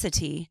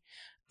simplicity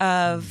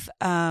of,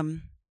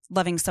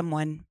 loving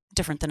someone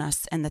different than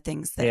us and the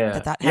things that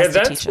has to teach us.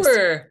 Yeah, that's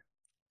where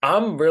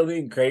I'm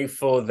really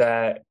grateful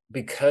that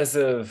because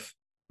of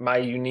my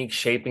unique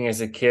shaping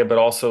as a kid, but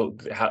also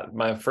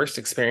my first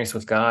experience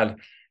with God,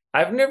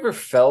 I've never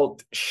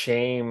felt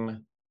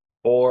shame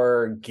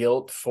or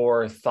guilt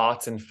for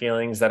thoughts and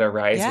feelings that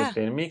arise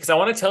within me. Because I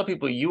want to tell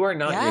people, you are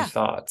not your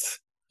thoughts.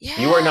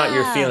 You are not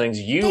your feelings.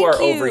 You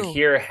are over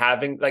here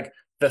having like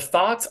the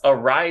thoughts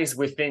arise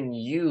within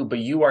you, but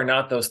you are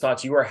not those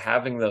thoughts. You are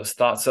having those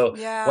thoughts. So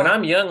when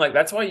I'm young, like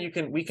that's why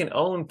we can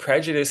own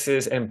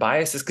prejudices and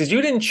biases because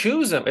you didn't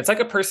choose them. It's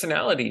like a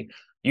personality.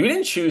 You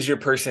didn't choose your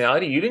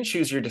personality. You didn't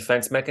choose your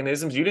defense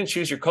mechanisms. You didn't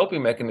choose your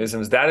coping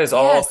mechanisms. That is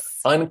all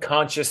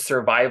unconscious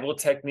survival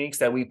techniques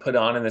that we put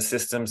on in the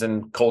systems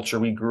and culture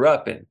we grew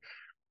up in.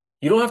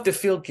 You don't have to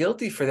feel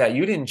guilty for that.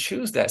 You didn't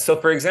choose that. So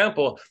for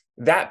example,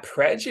 that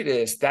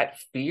prejudice, that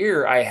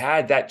fear I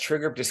had, that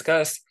trigger of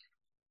disgust,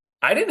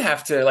 I didn't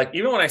have to, like,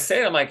 even when I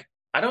say it, I'm like,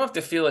 I don't have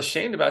to feel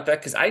ashamed about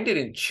that because I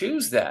didn't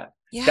choose that.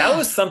 Yeah. That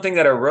was something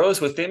that arose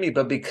within me.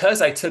 But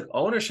because I took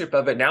ownership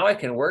of it, now I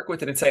can work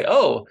with it and say,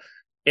 oh,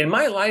 in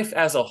my life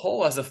as a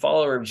whole, as a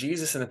follower of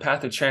Jesus in the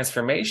path of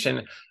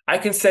transformation, I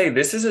can say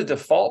this is a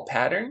default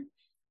pattern,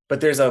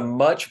 but there's a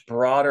much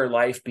broader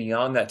life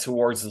beyond that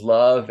towards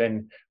love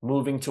and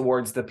moving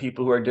towards the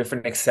people who are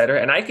different, et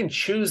cetera. And I can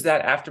choose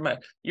that after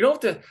you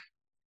don't have to.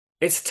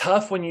 It's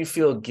tough when you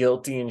feel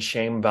guilty and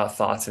shame about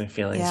thoughts and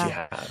feelings you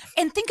have.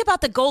 And think about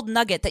the gold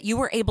nugget that you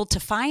were able to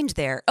find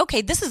there.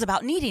 Okay, this is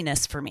about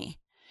neediness for me.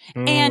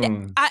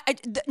 And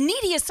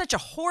needy is such a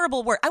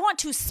horrible word. I want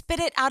to spit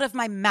it out of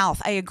my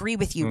mouth. I agree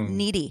with you,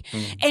 needy.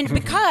 And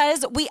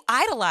because we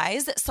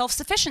idolize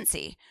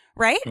self-sufficiency,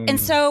 right? And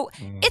so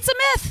it's a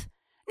myth.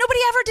 Nobody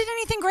ever did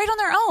anything great on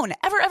their own,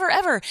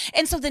 ever.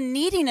 And so the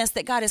neediness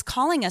that God is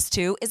calling us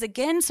to is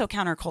again so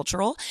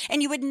countercultural.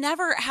 And you would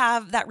never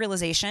have that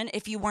realization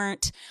if you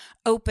weren't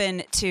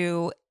open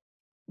to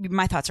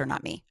my thoughts are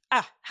not me.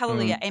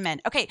 Hallelujah. Mm.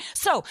 Amen. Okay.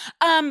 So,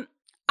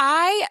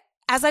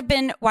 as I've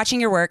been watching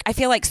your work, I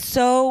feel like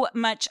so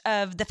much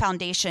of the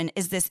foundation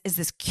is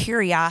this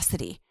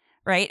curiosity,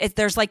 right?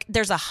 There's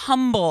a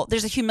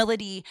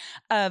humility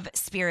of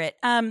spirit.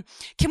 Can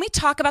we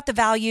talk about the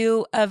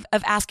value of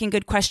asking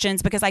good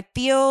questions? Because I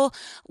feel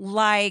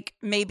like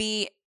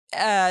maybe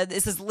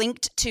this is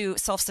linked to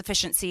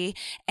self-sufficiency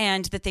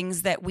and the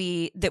things that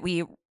we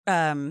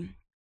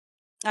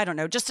I don't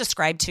know, just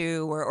ascribe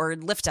to or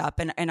lift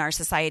up in our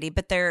society,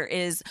 but there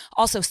is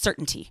also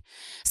certainty.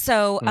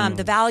 So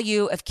the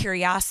value of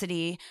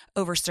curiosity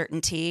over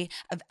certainty,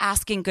 of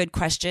asking good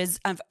questions,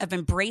 of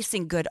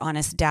embracing good,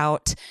 honest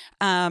doubt.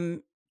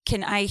 Can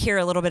I hear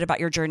a little bit about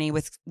your journey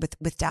with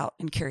doubt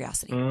and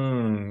curiosity?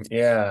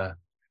 Yeah.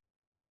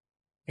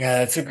 Yeah,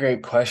 that's a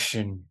great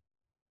question.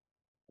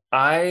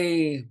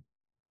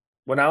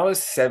 When I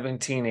was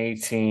 17,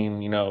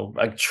 18,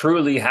 like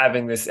truly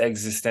having this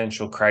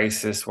existential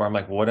crisis where I'm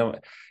like,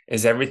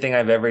 is everything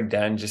I've ever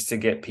done just to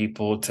get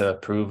people to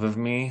approve of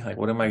me? Like,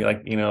 what am I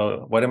like,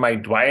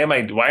 why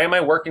am I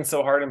working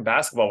so hard in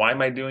basketball? Why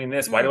am I doing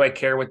this? Why do I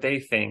care what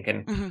they think?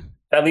 And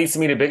that leads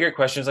me to bigger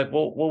questions like,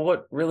 well,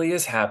 what really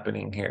is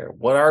happening here?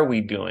 What are we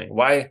doing?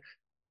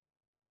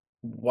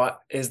 What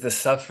is the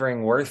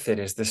suffering worth it?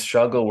 Is the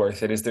struggle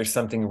worth it? Is there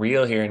something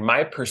real here? And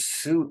my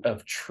pursuit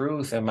of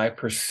truth and my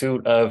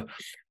pursuit of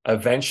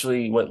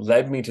eventually what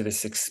led me to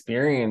this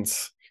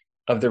experience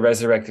of the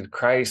resurrected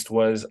Christ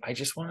was, I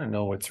just want to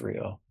know what's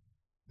real.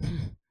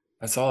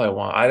 That's all I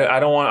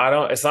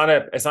want. It's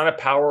not a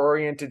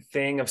power-oriented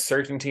thing of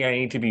certainty. I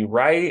need to be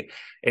right.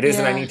 It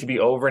isn't, I need to be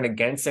over and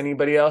against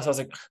anybody else. I was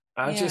like,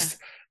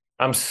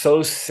 I'm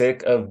so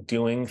sick of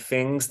doing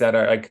things that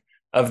are like,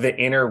 of the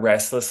inner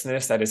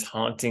restlessness that is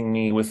haunting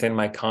me within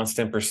my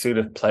constant pursuit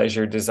of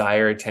pleasure,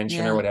 desire,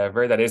 attention, or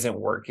whatever that isn't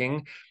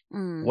working.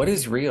 What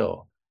is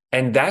real?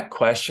 And that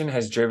question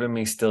has driven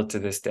me still to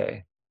this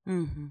day.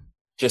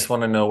 Just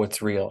want to know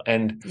what's real.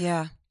 And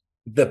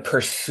the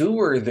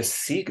pursuer,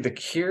 the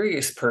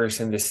curious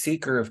person, the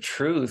seeker of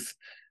truth,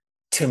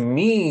 to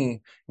me,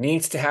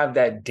 needs to have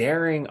that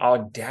daring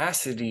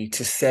audacity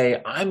to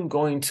say, I'm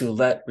going to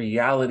let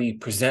reality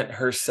present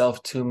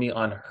herself to me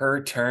on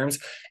her terms,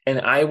 and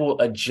I will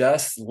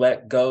adjust,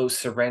 let go,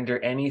 surrender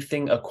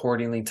anything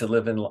accordingly to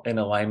live in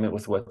alignment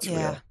with what's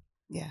real.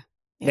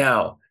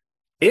 Now,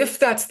 if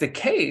that's the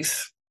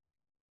case,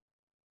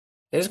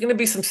 there's going to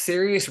be some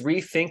serious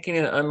rethinking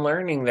and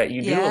unlearning that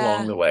you do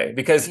along the way,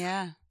 because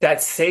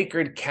that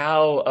sacred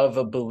cow of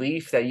a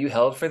belief that you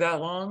held for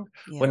that long,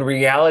 when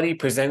reality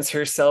presents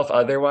herself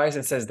otherwise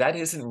and says, that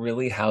isn't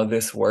really how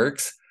this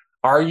works,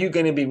 are you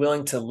going to be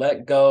willing to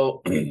let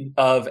go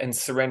of and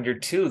surrender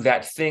to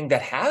that thing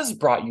that has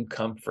brought you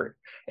comfort?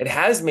 It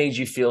has made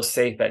you feel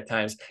safe at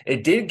times.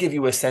 It did give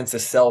you a sense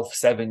of self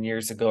 7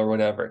 years ago or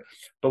whatever.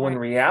 But when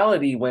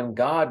reality, when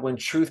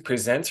truth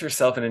presents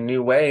herself in a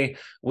new way,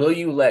 will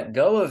you let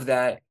go of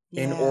that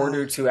in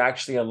order to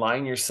actually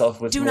align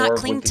yourself with more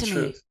of the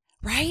truth?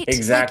 Right?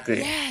 Exactly.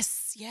 Like,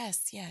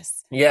 yes.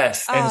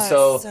 Yes. And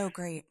so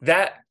great.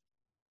 That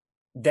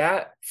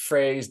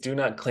phrase, do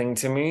not cling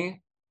to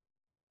me,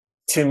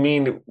 to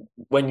mean,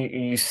 when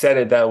you said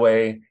it that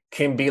way,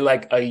 can be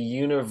like a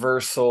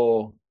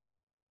universal,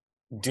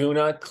 do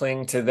not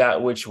cling to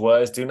that which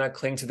was. Do not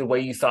cling to the way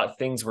you thought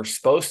things were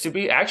supposed to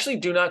be. Actually,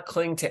 do not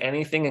cling to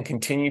anything and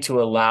continue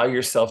to allow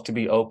yourself to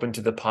be open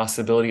to the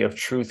possibility of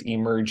truth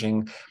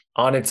emerging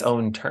on its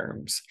own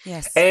terms.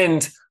 Yes.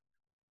 And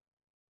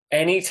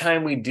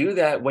anytime we do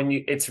that,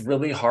 it's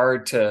really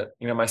hard to,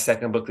 my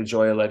second book, The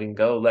Joy of Letting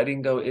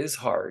Go is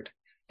hard,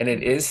 and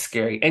it is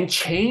scary, and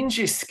change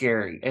is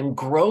scary, and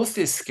growth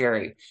is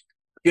scary.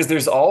 Because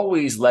there's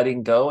always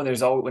letting go,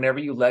 and whenever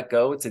you let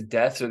go, it's a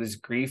death, or there's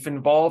grief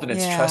involved, and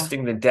it's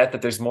trusting the death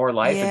that there's more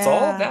life. It's all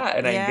that,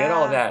 and I get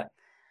all that.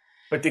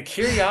 But the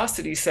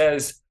curiosity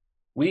says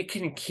we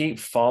can keep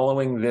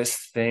following this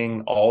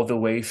thing all the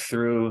way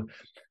through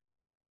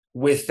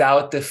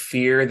without the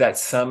fear that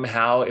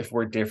somehow, if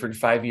we're different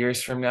 5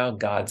 years from now,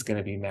 God's going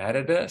to be mad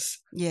at us.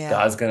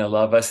 God's going to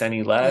love us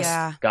any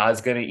less.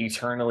 God's going to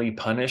eternally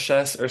punish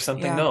us or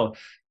something. No,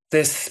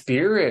 the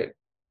Spirit.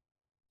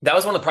 That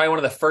was probably one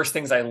of the first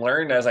things I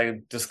learned as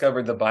I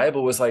discovered the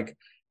Bible, was like,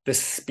 the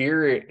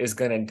Spirit is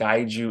going to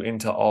guide you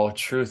into all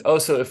truth. Oh,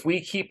 so if we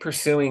keep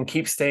pursuing,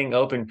 keep staying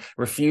open,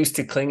 refuse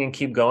to cling and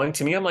keep going,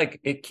 to me, I'm like,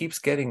 it keeps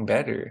getting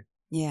better.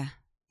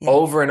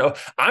 Over and over.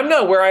 I'm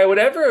not where I would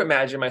ever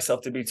imagine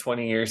myself to be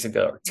 20 years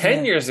ago,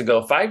 10 years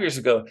ago, 5 years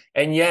ago.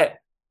 And yet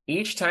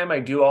each time I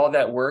do all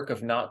that work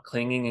of not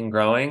clinging and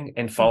growing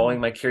and following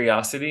my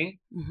curiosity,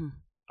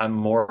 I'm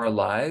more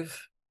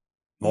alive,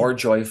 more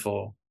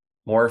joyful,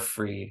 more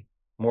free,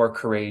 more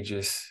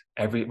courageous.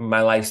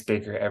 My life's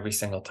bigger every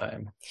single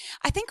time.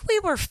 I think we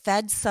were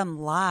fed some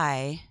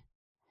lie,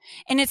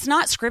 and it's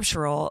not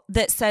scriptural,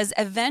 that says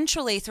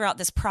eventually throughout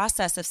this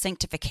process of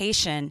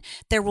sanctification,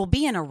 there will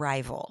be an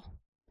arrival.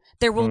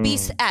 There will be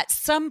at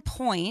some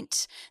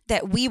point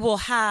that we will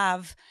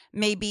have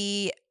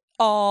maybe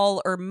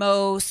all or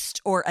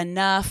most or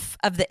enough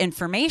of the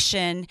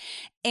information.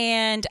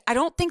 And I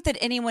don't think that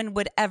anyone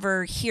would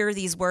ever hear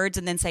these words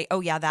and then say,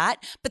 oh yeah,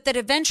 that, but that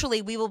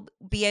eventually we will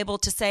be able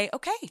to say,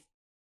 okay,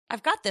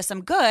 I've got this.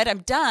 I'm good. I'm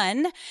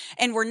done.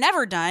 And we're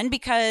never done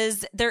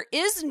because there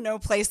is no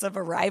place of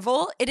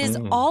arrival. It is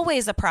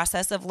always a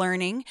process of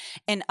learning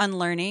and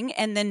unlearning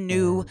and then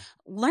new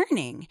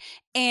learning.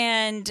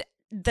 And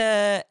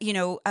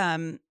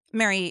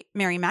Mary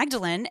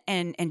Magdalene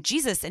and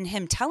Jesus and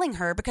him telling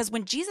her, because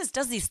when Jesus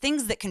does these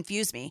things that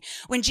confuse me,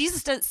 when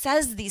Jesus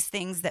says these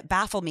things that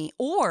baffle me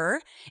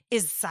or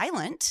is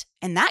silent,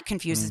 and that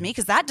confuses me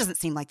because that doesn't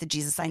seem like the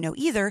Jesus I know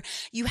either,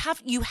 you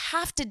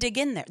have to dig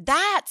in there.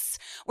 That's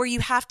where you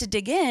have to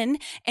dig in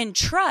and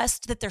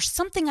trust that there's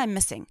something I'm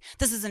missing.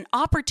 This is an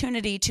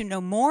opportunity to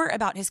know more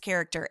about his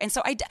character. And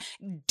so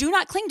do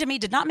not cling to me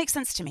did not make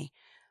sense to me.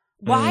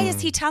 Why is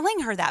he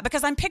telling her that?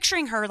 Because I'm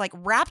picturing her like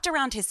wrapped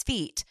around his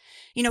feet.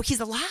 He's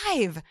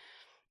alive.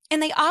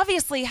 And they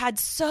obviously had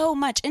so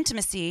much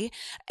intimacy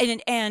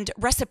and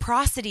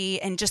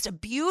reciprocity and just a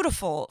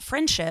beautiful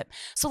friendship.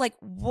 So like,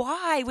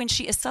 why, when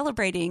she is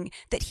celebrating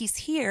that he's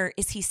here,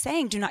 is he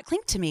saying, do not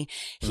cling to me?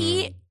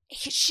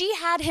 She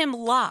had him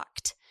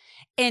locked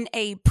in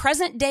a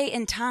present day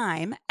and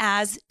time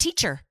as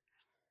teacher.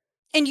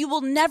 And you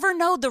will never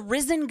know the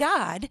risen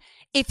God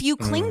if you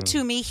cling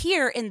to me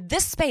here in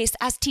this space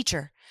as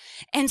teacher.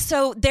 And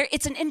so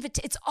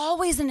it's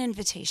always an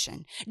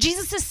invitation.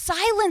 Jesus'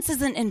 silence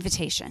is an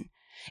invitation.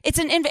 It's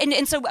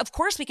and so of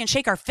course we can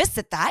shake our fists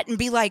at that and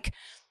be like,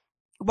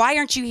 why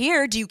aren't you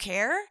here? Do you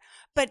care?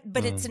 But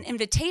it's an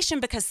invitation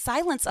because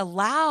silence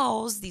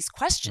allows these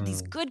questions,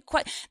 these good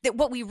questions, that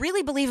what we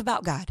really believe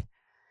about God.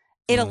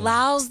 It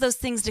allows those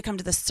things to come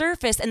to the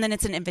surface. And then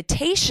it's an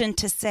invitation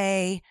to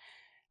say,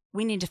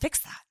 we need to fix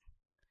that.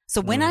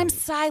 So when I'm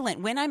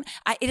silent,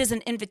 it is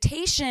an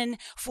invitation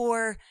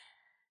for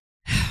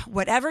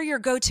whatever your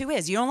go-to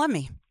is. You don't love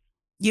me.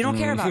 You don't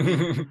care about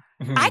me.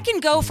 I can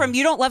go from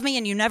you don't love me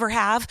and you never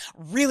have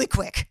really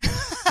quick,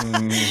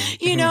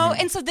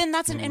 And so then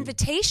that's an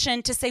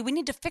invitation to say, we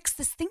need to fix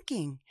this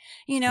thinking,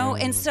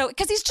 and so,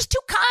 because he's just too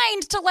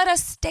kind to let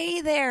us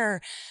stay there.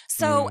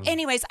 So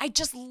anyways, I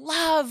just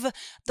love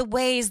the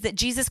ways that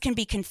Jesus can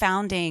be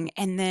confounding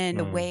and then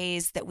the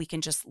ways that we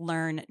can just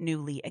learn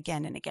newly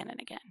again and again and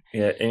again.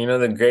 Yeah.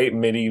 And the great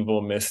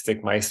medieval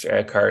mystic Meister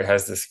Eckhart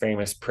has this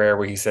famous prayer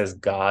where he says,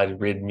 God,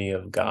 rid me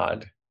of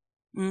God.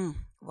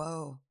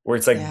 Whoa. Where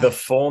it's like the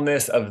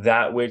fullness of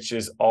that which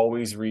is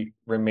always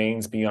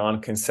remains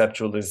beyond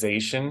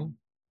conceptualization.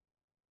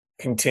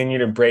 Continue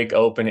to break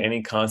open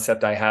any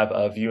concept I have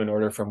of you in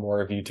order for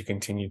more of you to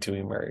continue to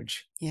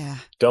emerge. Yeah.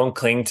 Don't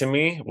cling to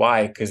me.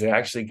 Why? Because it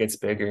actually gets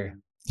bigger,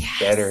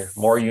 better,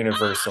 more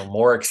universal,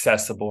 more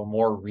accessible,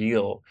 more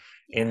real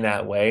in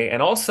that way.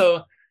 And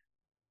also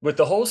with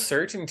the whole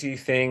certainty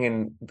thing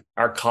and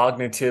our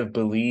cognitive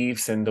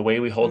beliefs and the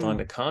way we hold on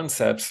to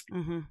concepts,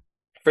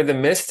 for the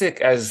mystic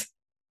as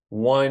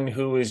one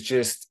who is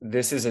just,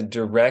 this is a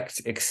direct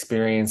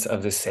experience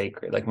of the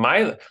sacred. Like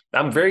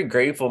I'm very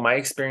grateful. My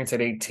experience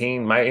at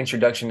 18, my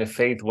introduction to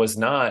faith was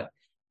not,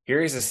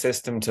 here's a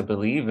system to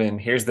believe in.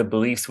 Here's the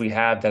beliefs we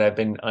have that have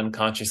been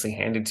unconsciously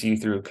handed to you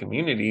through a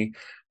community,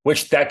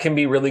 which that can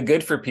be really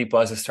good for people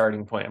as a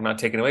starting point. I'm not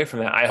taking away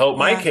from that. I hope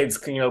my kids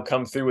can,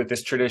 come through with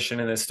this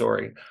tradition and this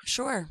story.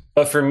 Sure.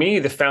 But for me,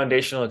 the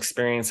foundational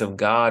experience of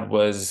God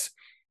was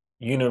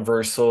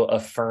universal,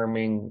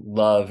 affirming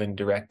love and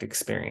direct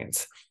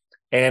experience.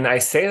 And I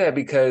say that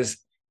because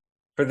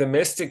for the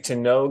mystic, to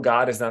know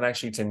God is not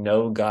actually to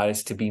know God,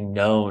 it's to be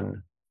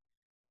known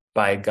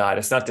by God.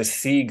 It's not to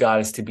see God,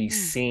 it's to be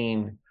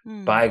seen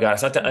by God.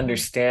 It's not to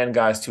understand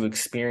God, it's to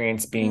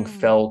experience being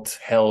felt,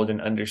 held,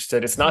 and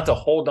understood. It's not to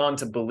hold on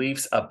to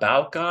beliefs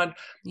about God.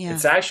 Yeah.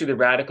 It's actually the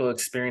radical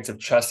experience of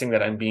trusting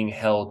that I'm being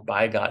held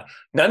by God.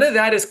 None of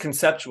that is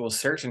conceptual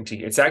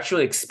certainty. It's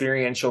actually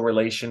experiential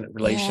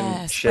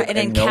relationship an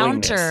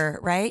encounter,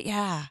 right?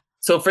 Yeah.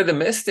 So for the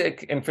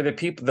mystic and for the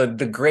people,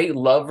 the great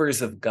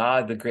lovers of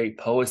God, the great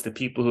poets, the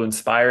people who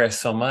inspire us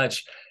so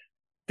much,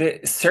 the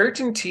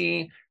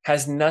certainty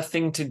has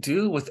nothing to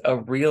do with a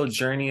real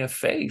journey of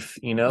faith.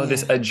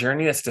 A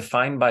journey that's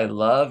defined by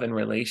love and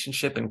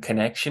relationship and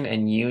connection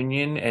and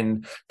union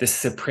and the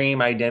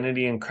supreme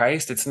identity in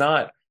Christ. It's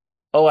not,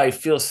 I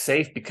feel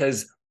safe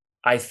because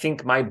I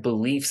think my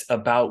beliefs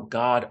about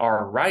God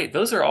are right.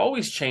 Those are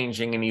always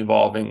changing and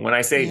evolving. When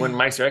I say, when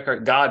Meister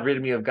Eckhart, God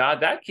rid me of God,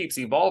 that keeps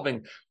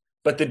evolving.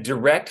 But the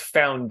direct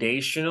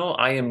foundational,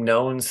 I am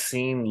known,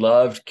 seen,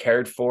 loved,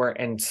 cared for,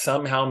 and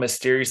somehow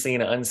mysteriously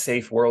in an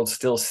unsafe world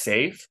still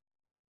safe.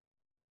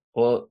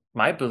 Well,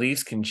 my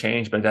beliefs can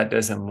change, but that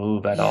doesn't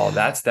move at all.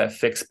 That's that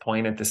fixed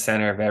point at the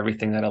center of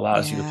everything that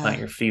allows you to plant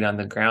your feet on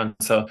the ground.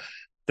 So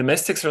the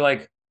mystics are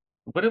like,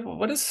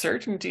 what does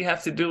certainty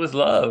have to do with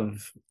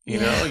love?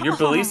 Your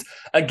beliefs,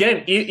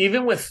 again,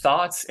 even with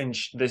thoughts and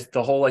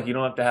the whole, like, you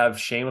don't have to have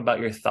shame about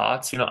your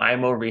thoughts.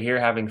 I'm over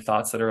here having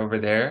thoughts that are over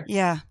there.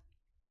 Yeah.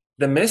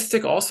 The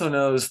mystic also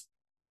knows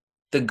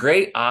the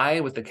great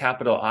I with the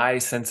capital I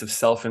sense of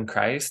self in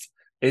Christ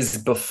is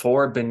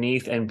before,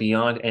 beneath, and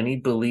beyond any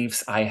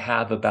beliefs I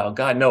have about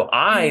God. No, the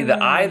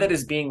I that Mm.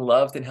 is being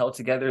loved and held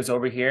together is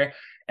over here.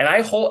 And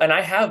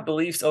I have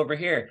beliefs over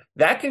here.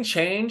 That can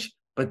change,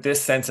 but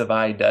this sense of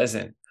I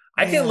doesn't.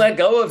 I can Yeah. let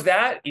go of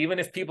that, even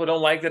if people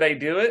don't like that I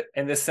do it,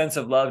 and this sense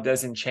of love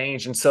doesn't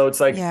change. And so it's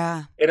like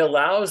Yeah. it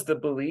allows the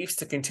beliefs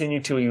to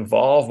continue to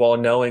evolve while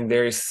knowing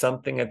there is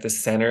something at the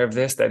center of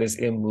this that is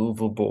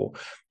immovable.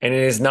 And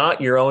it is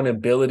not your own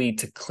ability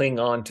to cling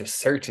on to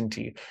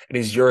certainty. It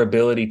is your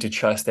ability to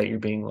trust that you're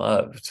being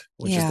loved,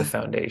 which is the Yeah.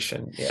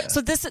 foundation. Yeah. So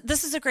this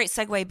is a great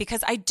segue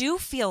because I do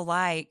feel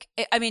like,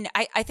 I mean,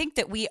 I think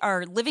that we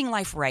are living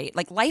life right.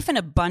 Like life in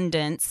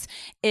abundance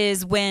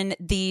is when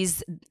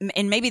these,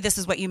 and maybe this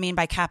is what you mean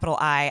by capital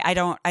I.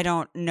 I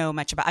don't know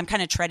much about, I'm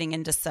kind of treading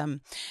into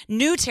some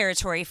new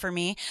territory for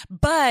me,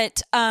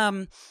 but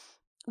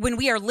when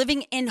we are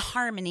living in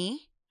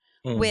harmony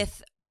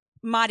with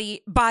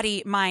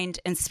body, mind,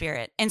 and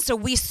spirit. And so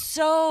we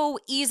so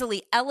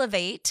easily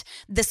elevate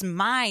this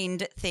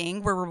mind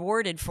thing. We're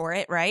rewarded for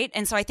it, right?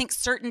 And so I think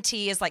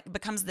certainty is like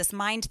becomes this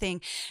mind thing.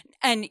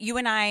 And you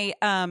and I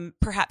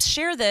perhaps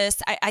share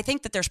this. I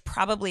think that there's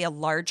probably a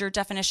larger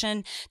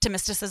definition to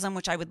mysticism,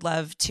 which I would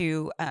love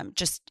to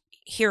just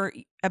hear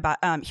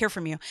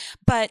from you.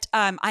 But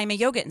I'm a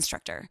yoga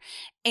instructor,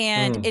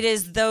 and it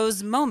is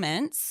those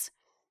moments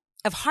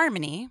of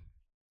harmony,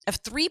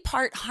 of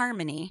 3-part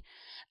harmony,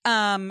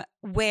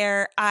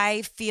 where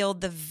I feel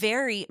the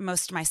very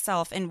most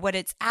myself. And what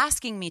it's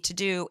asking me to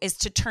do is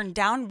to turn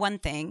down one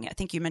thing. I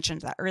think you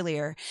mentioned that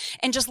earlier,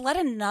 and just let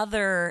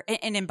another,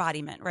 an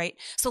embodiment, right?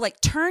 So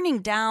like turning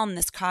down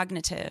this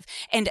cognitive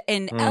and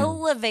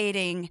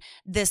elevating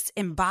this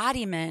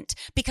embodiment,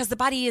 because the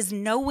body is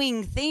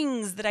knowing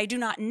things that I do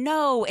not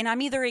know. And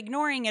I'm either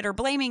ignoring it or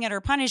blaming it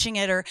or punishing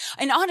it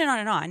and on and on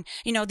and on,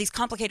 you know, these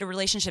complicated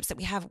relationships that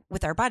we have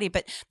with our body.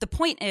 But the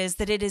point is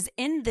that it is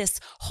in this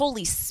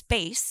holy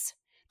space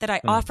that I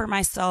offer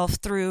myself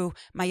through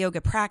my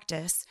yoga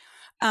practice,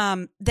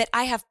 that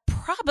I have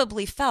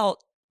probably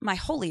felt my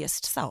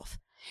holiest self.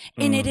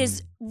 And it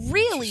is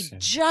really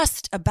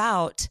just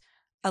about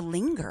a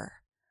linger.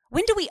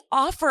 When do we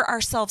offer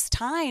ourselves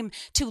time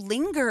to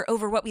linger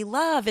over what we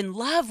love and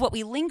love what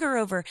we linger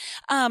over?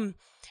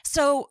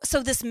 So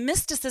this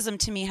mysticism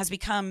to me has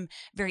become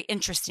very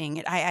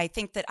interesting. I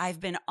think that I've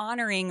been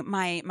honoring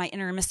my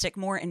inner mystic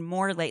more and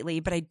more lately,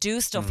 but I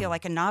do still feel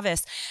like a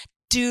novice.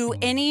 Do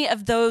any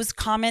of those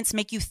comments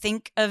make you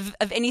think of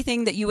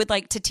anything that you would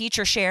like to teach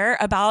or share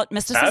about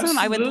mysticism?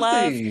 Absolutely. I would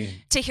love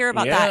to hear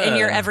about that in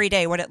your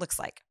everyday, what it looks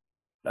like.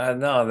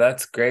 No,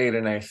 that's great.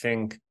 And I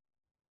think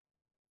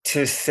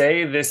to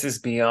say this is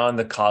beyond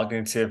the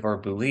cognitive or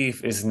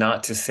belief is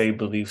not to say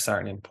beliefs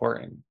aren't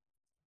important.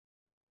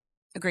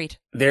 Agreed.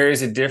 There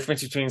is a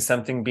difference between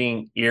something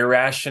being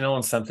irrational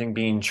and something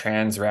being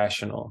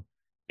transrational.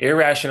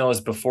 Irrational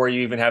is before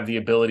you even have the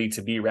ability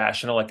to be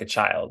rational, like a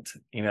child.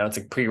 You know, it's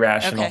like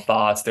pre-rational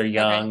thoughts. They're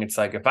young. Okay. It's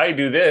like, if I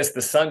do this,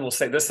 the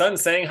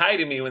sun's saying hi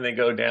to me when they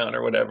go down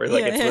or whatever.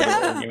 Like it's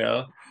literal, you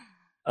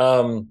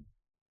know?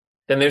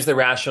 Then there's the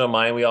rational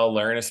mind. We all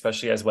learn,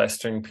 especially as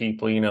Western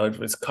people, you know,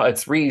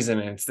 it's reason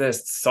and it's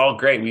this. It's all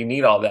great. We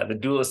need all that. The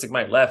dualistic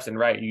mind, left and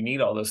right. You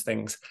need all those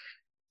things.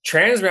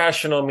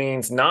 Transrational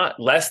means not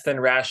less than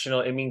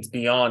rational. It means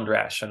beyond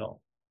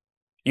rational.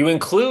 You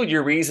include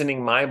your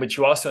reasoning mind, but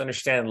you also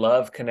understand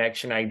love,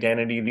 connection,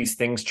 identity. These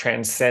things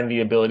transcend the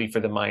ability for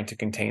the mind to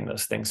contain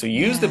those things. So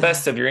use the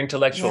best of your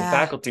intellectual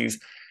faculties,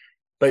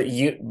 but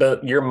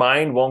your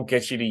mind won't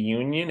get you to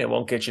union. It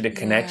won't get you to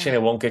connection.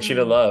 It won't get you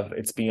to love.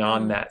 It's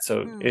beyond that.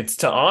 So it's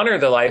to honor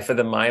the life of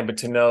the mind, but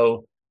to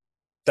know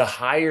the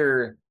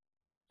higher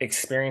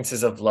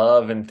experiences of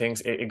love and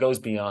things, it goes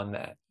beyond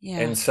that.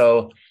 And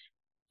so,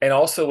 and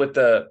also with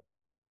the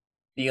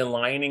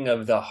aligning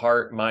of the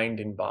heart, mind,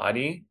 and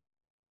body.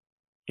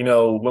 You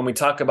know, when we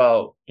talk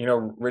about, you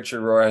know,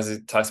 Richard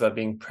Rohr talks about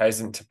being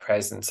present to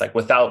presence, like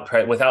without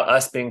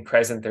us being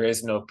present, there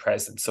is no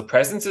presence. So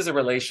presence is a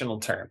relational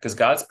term because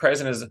God's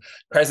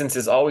presence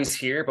is always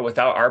here, but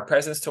without our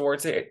presence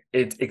towards it,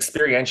 it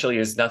experientially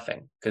is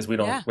nothing because we're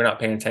not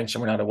paying attention.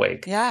 We're not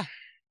awake. Yeah.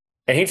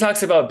 And he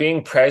talks about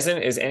being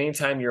present is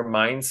anytime your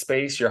mind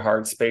space, your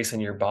heart space,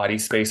 and your body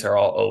space are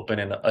all open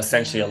and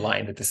essentially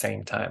aligned at the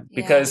same time.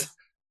 Because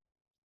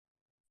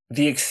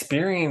the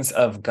experience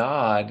of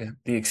God,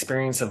 the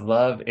experience of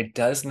love, it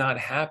does not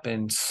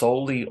happen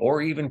solely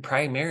or even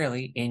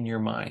primarily in your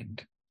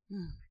mind.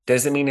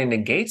 Doesn't mean it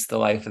negates the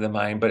life of the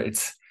mind, but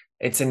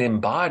it's an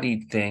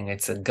embodied thing.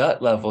 It's a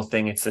gut level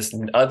thing. It's this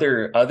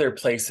other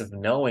place of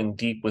knowing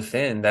deep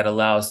within that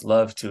allows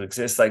love to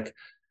exist. Like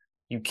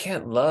you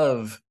can't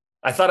love.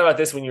 I thought about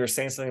this when you were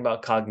saying something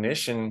about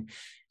cognition.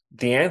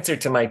 The answer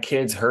to my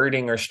kids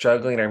hurting or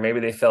struggling, or maybe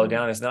they fell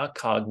down, is not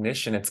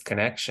cognition, it's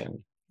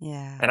connection.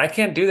 Yeah. And I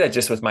can't do that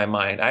just with my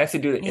mind. I have to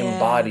do it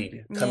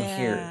embodied. Come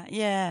here.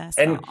 Yes.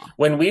 And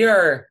when we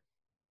are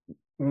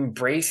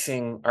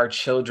embracing our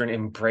children,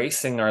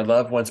 embracing our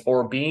loved ones,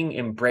 or being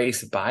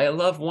embraced by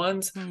loved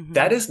ones,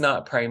 that is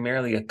not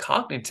primarily a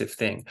cognitive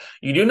thing.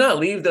 You do not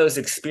leave those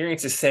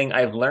experiences saying,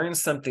 I've learned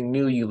something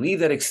new. You leave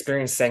that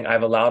experience saying,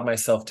 I've allowed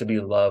myself to be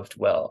loved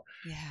well.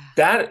 Yeah.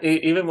 That,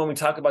 even when we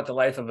talk about the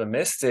life of a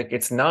mystic,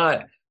 it's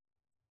not,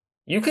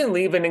 you can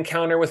leave an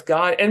encounter with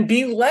God and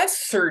be less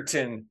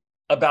certain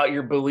about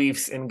your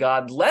beliefs in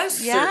God, less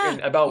certain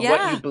about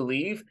what you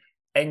believe,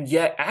 and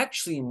yet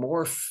actually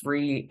more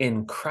free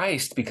in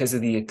Christ because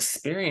of the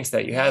experience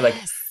that you had. Like,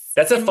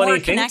 that's a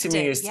funny thing to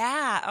me, is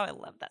I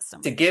love that so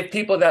much. To give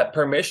people that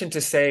permission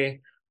to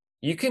say,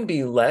 you can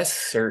be less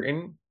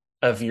certain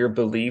of your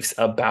beliefs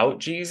about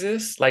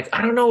Jesus. Like,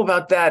 I don't know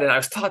about that, and I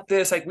was taught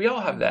this. Like, we all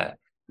have that.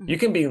 You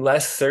can be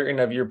less certain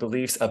of your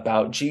beliefs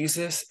about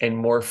Jesus and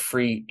more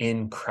free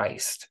in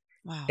Christ.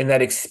 Wow. In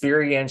that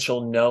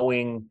experiential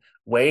knowing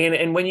way.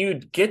 And when you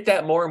get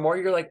that more and more,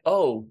 you're like,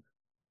 oh,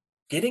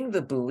 getting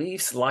the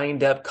beliefs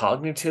lined up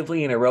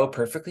cognitively in a row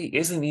perfectly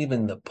isn't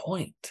even the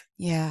point.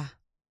 Yeah.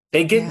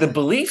 The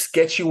beliefs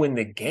get you in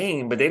the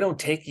game, but they don't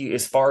take you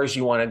as far as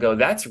you want to go.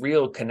 That's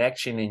real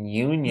connection and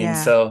union.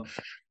 Yeah. So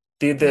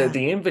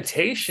the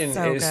invitation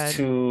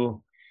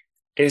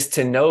is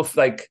to know,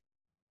 like,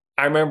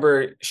 I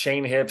remember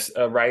Shane Hips,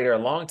 a writer a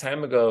long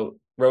time ago,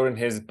 wrote in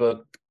his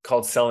book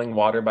called Selling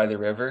Water by the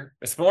River.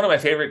 It's one of my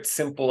favorite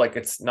simple, like,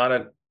 it's not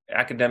an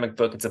academic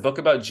book. It's a book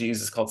about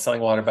Jesus called Selling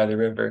Water by the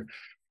River.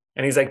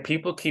 And he's like,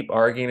 people keep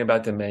arguing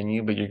about the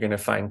menu, but you're going to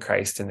find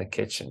Christ in the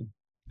kitchen.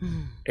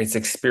 It's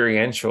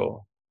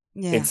experiential.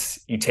 Yeah.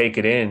 It's, you take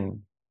it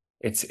in.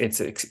 It's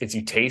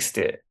you taste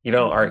it. You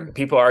don't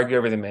people argue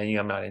over the menu.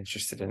 I'm not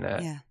interested in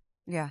that.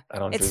 Yeah. I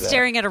don't do that. It's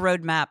staring at a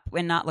roadmap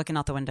and not looking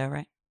out the window,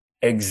 right?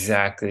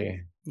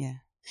 Exactly. Yeah.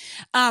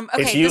 Okay,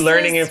 it's you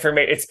learning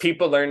information. It's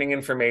people learning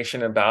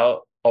information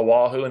about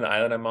Oahu and the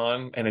island I'm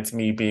on, and it's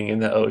me being in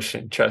the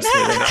ocean. Trust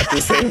me, they're not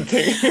the same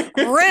thing.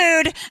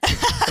 Rude.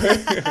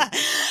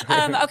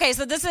 Okay,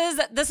 so this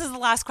is the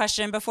last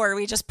question before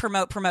we just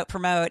promote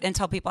and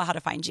tell people how to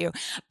find you.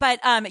 But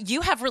you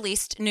have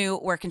released new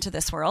work into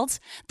this world,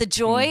 The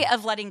Joy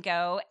of Letting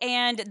Go,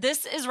 and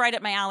this is right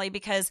up my alley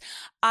because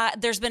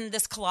there's been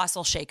this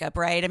colossal shakeup,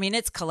 right? I mean,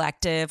 it's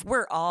collective.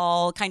 We're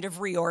all kind of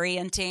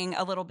reorienting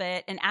a little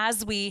bit, and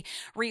as we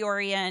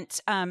reorient,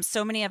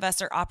 so many of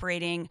us are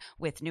operating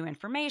with new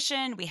information.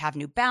 We have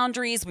new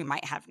boundaries. We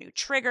might have new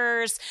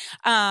triggers.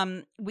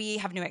 We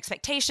have new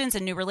expectations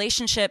and new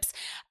relationships.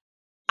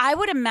 I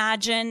would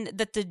imagine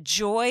that the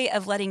joy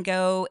of letting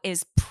go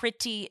is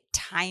pretty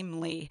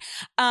timely.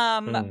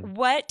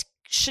 What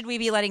should we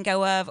be letting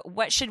go of?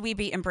 What should we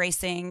be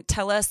embracing?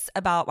 Tell us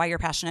about why you're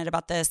passionate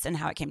about this and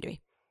how it came to be.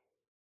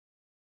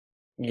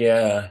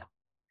 Yeah.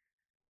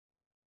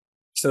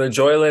 So The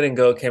Joy of Letting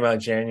Go came out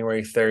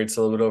January 3rd,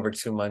 so a little bit over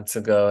 2 months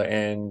ago.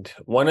 And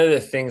one of the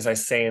things I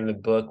say in the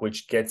book,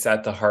 which gets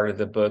at the heart of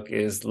the book,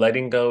 is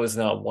letting go is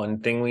not one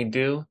thing we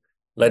do.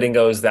 Letting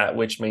go is that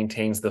which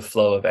maintains the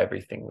flow of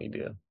everything we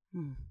do.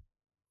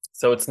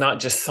 So it's not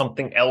just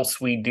something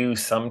else we do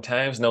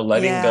sometimes. No,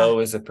 letting go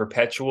is a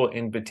perpetual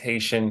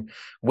invitation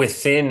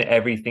within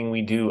everything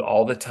we do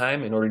all the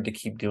time in order to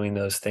keep doing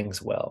those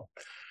things well.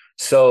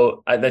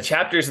 So the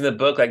chapters in the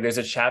book, like, there's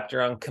a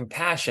chapter on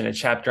compassion, a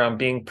chapter on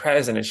being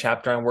present, a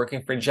chapter on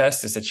working for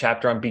justice, a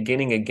chapter on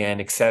beginning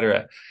again,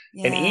 etc.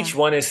 And each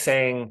one is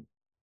saying,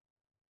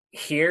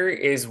 here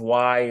is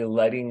why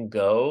letting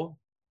go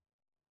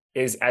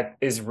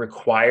is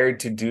required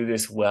to do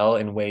this well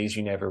in ways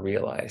you never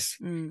realize.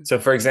 So,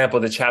 for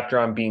example, the chapter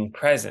on being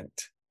present,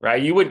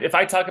 right? If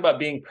I talk about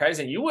being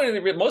present,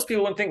 most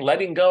people wouldn't think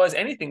letting go has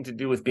anything to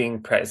do with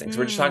being present, because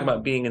we're just talking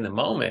about being in the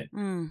moment.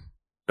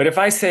 But if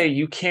I say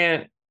you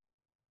can't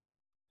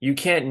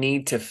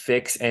need to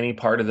fix any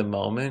part of the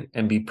moment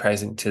and be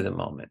present to the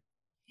moment.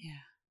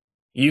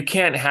 You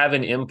can't have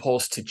an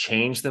impulse to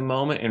change the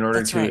moment in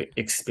order to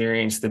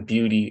experience the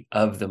beauty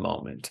of the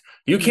moment.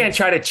 You can't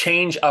try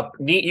to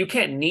you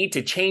can't need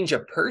to change a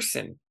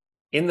person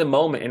in the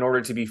moment in order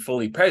to be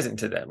fully present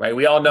to them, right?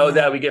 We all know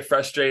that. We get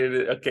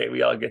frustrated. Okay,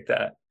 we all get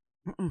that.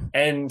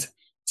 And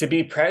to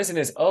be present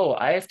is,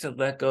 I have to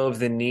let go of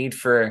the need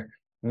for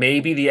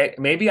maybe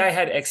I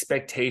had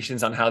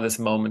expectations on how this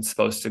moment's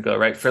supposed to go,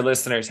 right? For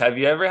listeners, have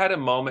you ever had a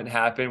moment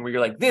happen where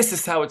you're like, this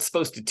is how it's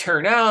supposed to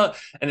turn out,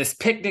 and this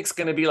picnic's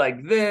going to be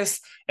like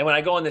this, and when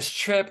I go on this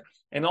trip,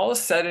 and all of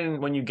a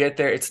sudden when you get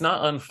there, it's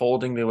not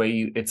unfolding the way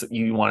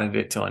you wanted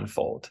it to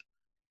unfold.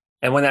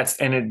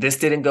 And this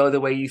didn't go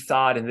the way you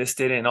thought, and this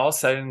didn't, and all of a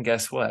sudden,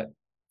 guess what?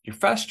 You're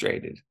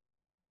frustrated.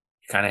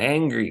 You're kind of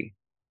angry.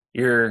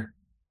 You're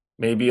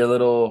maybe a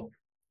little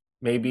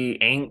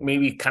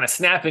maybe kind of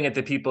snapping at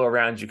the people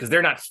around you because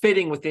they're not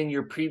fitting within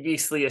your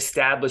previously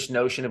established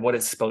notion of what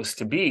it's supposed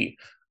to be.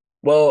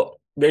 Well,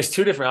 there's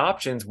two different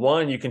options.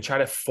 One, you can try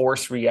to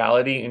force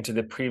reality into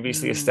the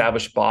previously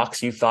established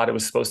box you thought it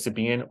was supposed to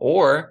be in,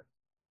 or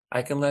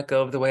I can let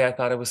go of the way I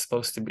thought it was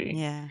supposed to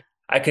be.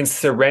 I can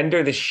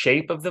surrender the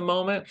shape of the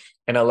moment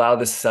and allow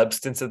the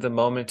substance of the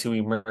moment to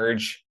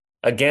emerge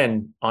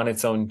again on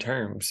its own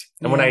terms.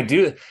 And when I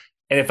do,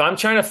 And if I'm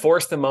trying to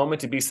force the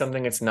moment to be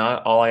something it's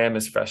not, all I am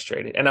is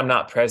frustrated and I'm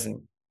not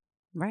present.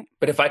 Right.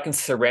 But if I can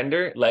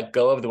surrender, let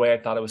go of the way I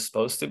thought it was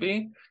supposed to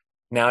be,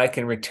 now I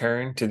can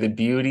return to the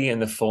beauty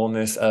and the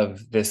fullness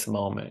of this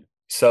moment.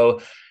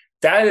 So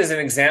that is an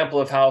example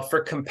of how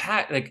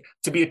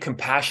to be a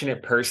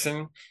compassionate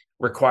person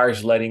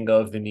requires letting go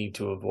of the need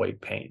to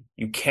avoid pain.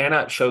 You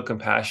cannot show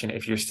compassion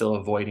if you're still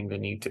avoiding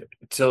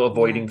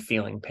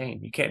feeling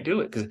pain. You can't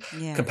do it because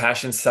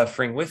compassion's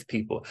suffering with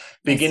people.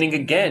 Beginning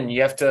again,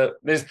 you have to,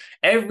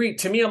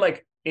 to me, I'm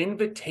like,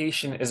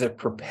 invitation is a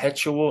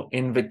perpetual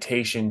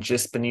invitation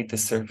just beneath the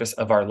surface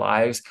of our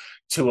lives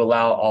to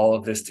allow all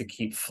of this to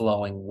keep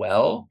flowing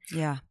well.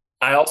 Yeah.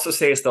 I also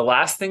say it's the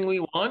last thing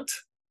we want.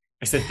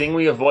 It's the thing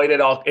we avoid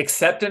at all.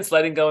 Acceptance,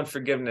 letting go, and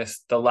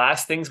forgiveness. The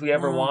last things we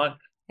ever want,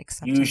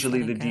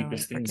 usually the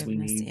deepest things we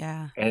need.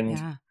 Yeah.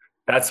 And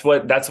that's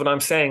what I'm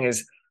saying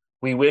is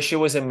we wish it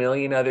was a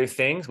million other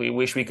things. We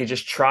wish we could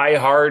just try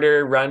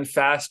harder, run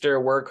faster,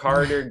 work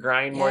harder,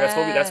 grind more.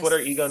 That's what our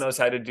ego knows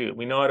how to do.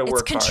 We know how to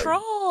work hard.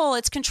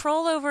 It's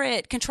control over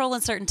it. Control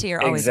and certainty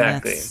are always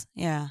myths.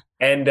 Yeah.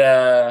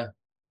 And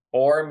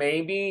or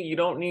maybe you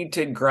don't need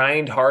to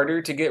grind harder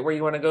to get where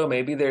you want to go.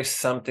 Maybe there's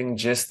something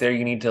just there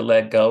you need to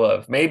let go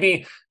of.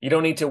 Maybe you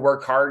don't need to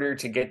work harder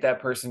to get that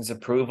person's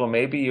approval.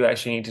 Maybe you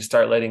actually need to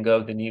start letting go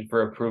of the need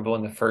for approval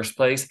in the first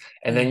place.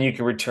 And then you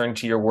can return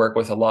to your work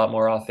with a lot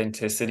more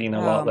authenticity and a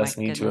lot less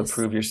need to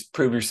prove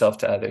yourself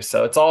to others.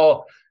 So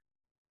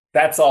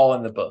that's all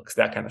in the books,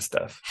 that kind of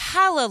stuff.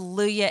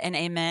 Hallelujah and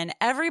amen.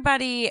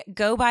 Everybody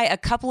go buy a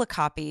couple of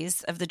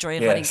copies of The Joy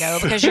of Letting Go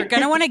because you're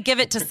going to want to give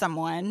it to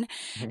someone.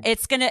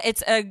 It's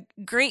a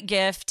great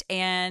gift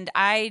and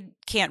I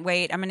can't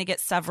wait. I'm going to get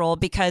several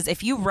because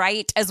if you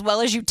write as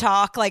well as you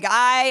talk, like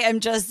I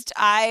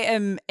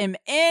am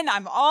in,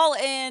 I'm all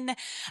in.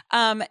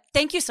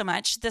 Thank you so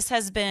much. This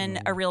has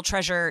been a real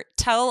treasure.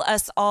 Tell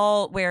us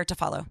all where to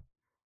follow.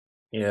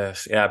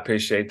 Yes. Yeah, I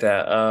appreciate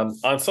that.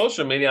 On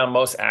social media, I'm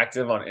most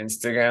active on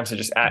Instagram. So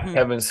just at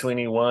Kevin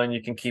Sweeney 1,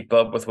 you can keep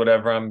up with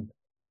whatever I'm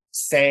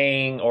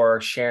saying or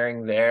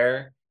sharing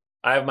there.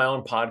 I have my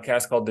own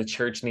podcast called The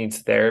Church Needs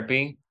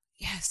Therapy.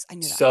 Yes, I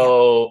knew that.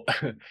 So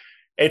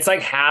it's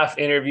like half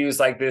interviews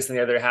like this and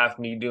the other half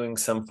me doing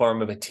some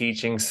form of a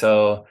teaching.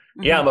 So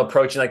I'm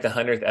approaching like the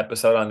 100th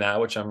episode on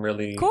that, which I'm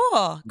really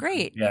cool.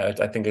 Great. Yeah,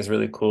 I think is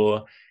really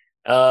cool.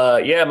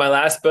 My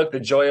last book, The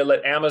Joy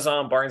of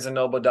Amazon,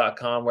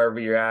 BarnesandNoble.com, wherever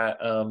you're at.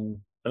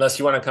 Unless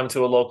you want to come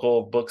to a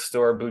local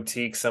bookstore,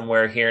 boutique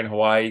somewhere here in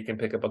Hawaii, you can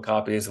pick up a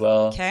copy as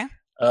well. Okay.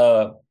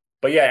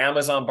 But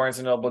Amazon, Barnes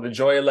and Noble, The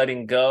Joy of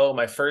Letting Go.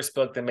 My first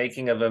book, The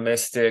Making of a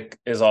Mystic,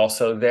 is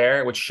also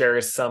there, which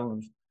shares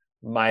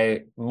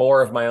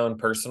more of my own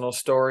personal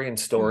story and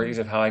stories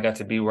of how I got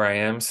to be where I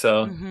am.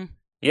 So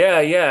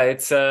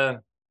it's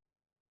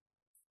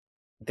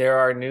there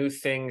are new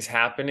things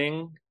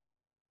happening.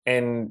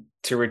 And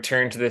to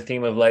return to the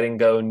theme of letting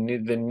go,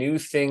 the new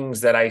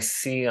things that I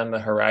see on the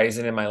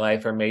horizon in my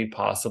life are made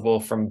possible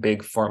from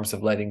big forms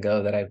of letting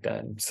go that I've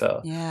done.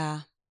 So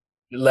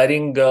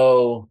letting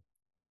go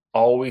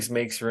always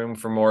makes room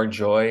for more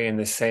joy, in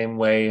the same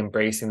way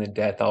embracing the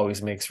death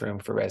always makes room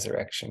for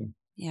resurrection.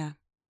 Yeah.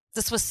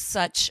 This was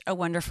such a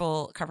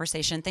wonderful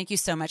conversation. Thank you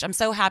so much. I'm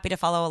so happy to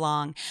follow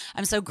along.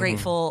 I'm so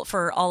grateful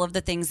for all of the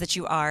things that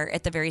you are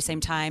at the very same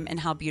time and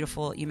how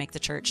beautiful you make the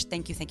church.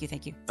 Thank you, thank you,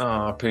 thank you. Oh,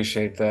 I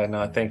appreciate that.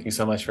 No, thank you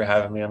so much for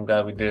having me. I'm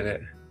glad we did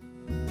it.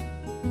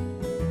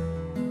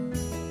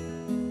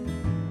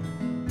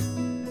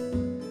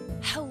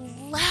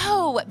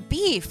 Hello,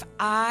 Beef.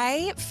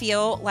 I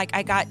feel like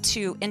I got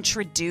to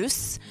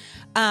introduce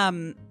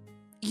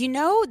you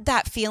know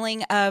that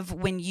feeling of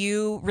when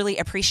you really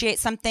appreciate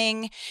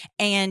something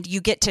and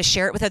you get to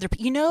share it with other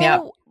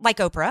people, like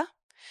Oprah.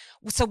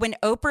 So when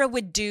Oprah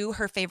would do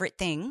her favorite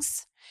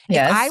things,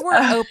 if I were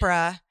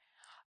Oprah,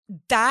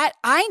 that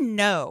I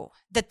know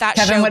that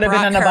Kevin show would have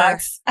been in the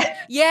box.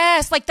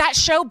 Yes. Like that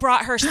show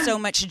brought her so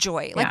much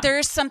joy. Like there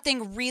is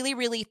something really,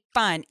 really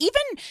fun.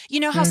 Even, you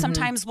know how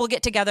sometimes we'll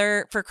get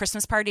together for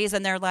Christmas parties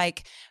and they're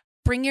like,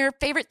 bring your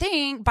favorite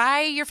thing,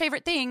 buy your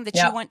favorite thing that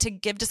you want to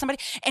give to somebody.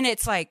 And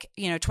it's like,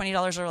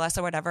 $20 or less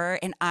or whatever.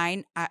 And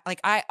I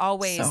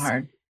always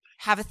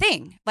have a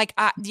thing. Like,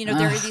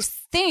 there are these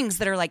things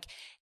that are like,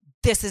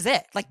 this is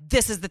it. Like,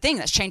 this is the thing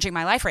that's changing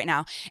my life right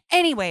now.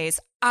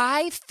 Anyways,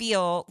 I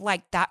feel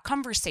like that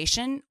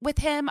conversation with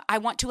him, I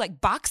want to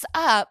like box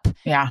up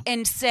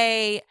and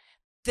say,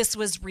 this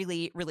was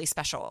really, really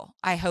special.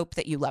 I hope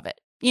that you love it.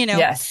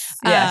 Yes,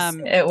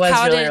 it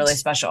was really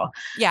special.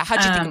 Yeah.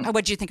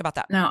 What'd you think about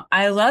that? No,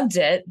 I loved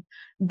it.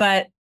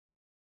 But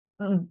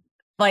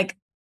like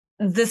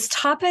this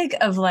topic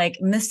of like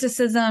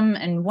mysticism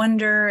and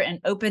wonder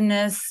and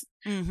openness,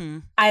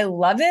 I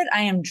love it.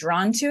 I am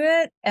drawn to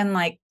it and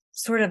like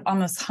sort of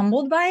almost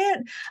humbled by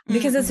it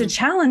because it's a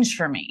challenge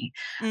for me.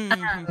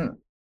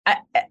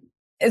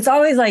 It's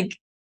always like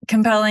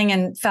compelling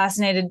and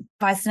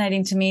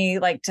fascinating to me,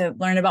 like to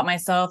learn about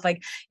myself.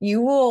 Like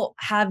you will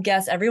have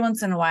guests every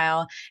once in a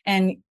while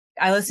and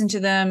I listen to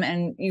them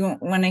and you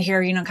want to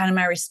hear, kind of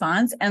my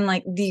response. And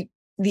like the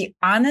the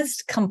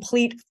honest,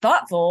 complete,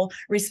 thoughtful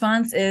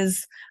response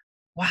is,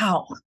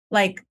 wow,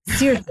 like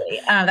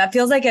seriously, that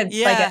feels like a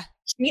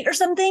cheat or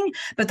something,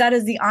 but that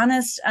is the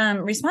honest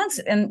response.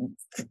 And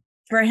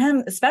for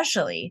him,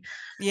 especially.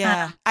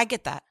 Yeah, I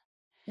get that.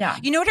 Yeah.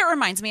 You know what it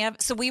reminds me of?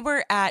 So we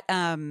were at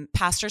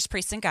Pastors,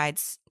 Priests, and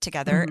Guides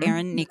together,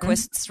 Aaron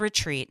Nyquist's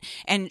retreat,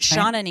 and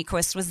Shauna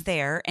Nyquist was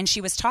there, and she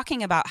was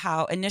talking about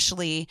how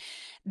initially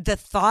the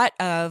thought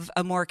of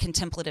a more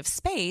contemplative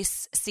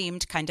space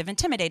seemed kind of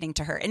intimidating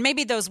to her. And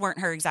maybe those weren't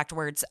her exact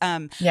words.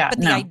 But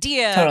the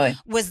idea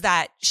was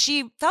that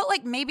she felt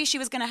like maybe she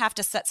was going to have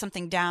to set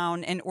something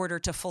down in order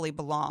to fully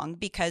belong,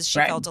 because she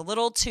felt a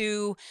little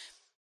too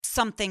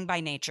something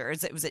by nature.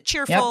 Was it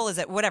cheerful? Is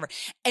it whatever?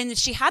 And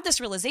she had this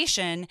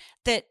realization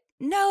that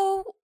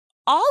no,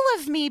 all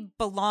of me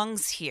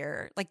belongs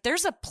here. Like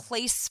there's a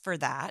place for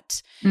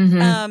that.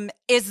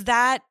 Is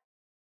that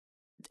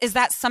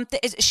something?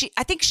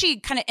 I think she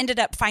kind of ended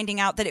up finding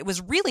out that it was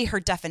really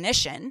her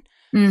definition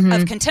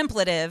of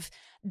contemplative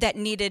that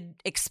needed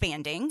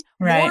expanding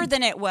more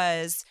than it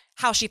was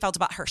how she felt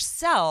about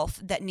herself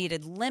that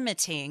needed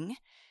limiting.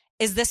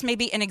 Is this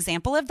maybe an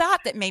example of that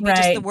maybe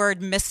just the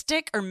word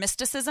mystic or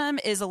mysticism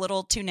is a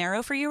little too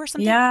narrow for you or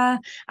something? Yeah,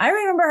 I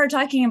remember her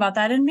talking about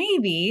that, and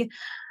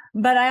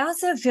but I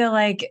also feel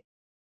like,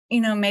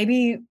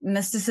 maybe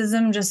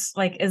mysticism just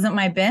like isn't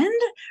my bend,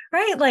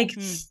 right? Like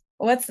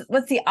what's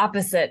the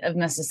opposite of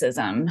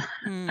mysticism?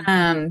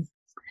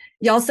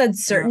 Y'all said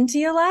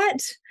certainty a lot.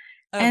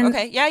 Oh, and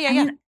okay.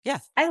 Yeah.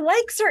 I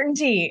like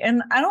certainty,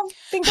 and I don't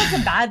think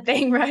that's a bad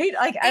thing, right?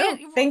 Like, I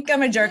don't think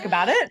I'm a jerk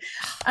about it.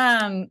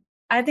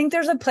 I think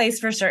there's a place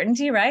for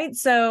certainty, right?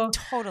 So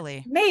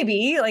totally,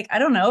 maybe, like, I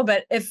don't know,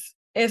 but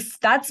if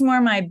that's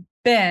more my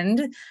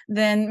bend,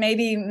 then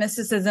maybe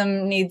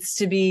mysticism needs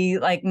to be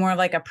like more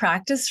like a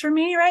practice for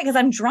me, right? Because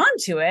I'm drawn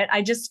to it.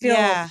 I just feel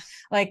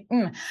like,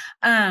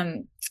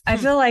 I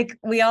feel like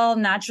we all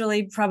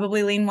naturally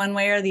probably lean one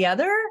way or the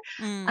other.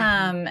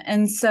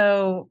 And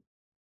so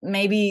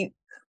maybe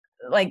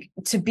like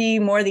to be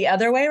more the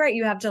other way, right?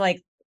 You have to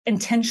like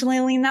intentionally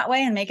lean that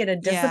way and make it a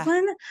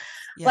discipline.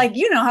 Like,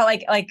 how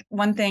like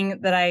one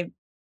thing that I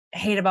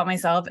hate about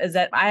myself is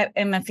that I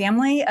am a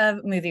family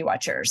of movie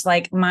watchers.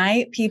 Like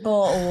my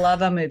people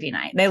love a movie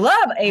night. They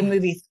love a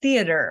movie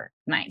theater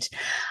night.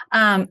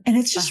 And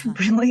it's just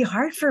really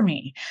hard for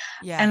me.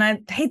 And I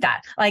hate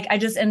that. Like I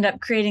just end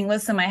up creating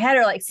lists in my head,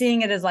 or like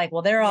seeing it as like,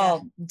 well, they're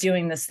all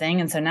doing this thing.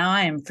 And so now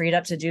I am freed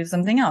up to do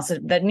something else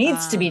that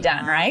needs to be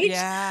done. Right.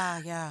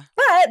 Yeah.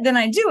 But then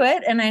I do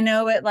it, and I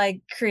know it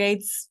like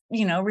creates,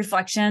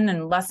 reflection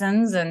and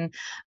lessons and,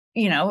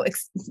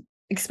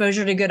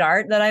 exposure to good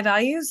art that I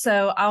value.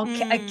 So I'll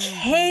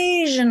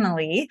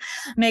occasionally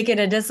make it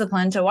a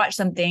discipline to watch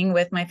something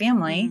with my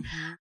family,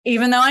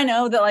 even though I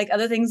know that like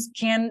other things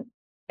can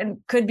and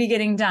could be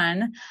getting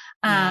done.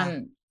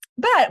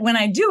 But when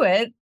I do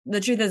it, the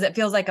truth is it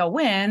feels like a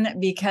win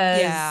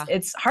because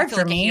it's hard for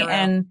like me.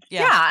 And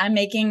I'm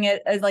making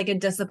it as like a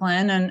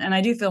discipline, and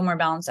I do feel more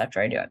balanced after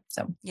I do it.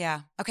 So,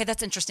 yeah. Okay.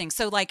 That's interesting.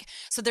 So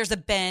so there's a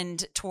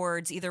bend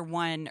towards either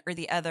one or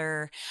the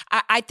other.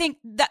 I think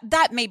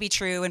that may be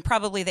true. And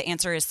probably the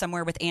answer is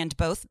somewhere with and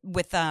both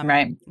with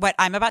what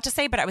I'm about to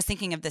say. But I was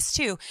thinking of this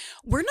too.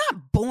 We're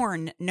not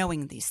born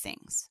knowing these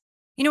things.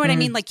 You know what I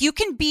mean? Like you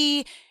can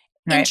be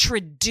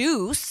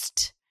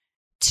introduced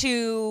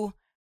to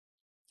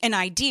an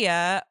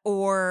idea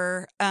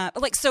or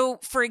so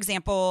for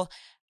example,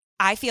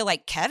 I feel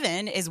like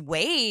Kevin is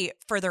way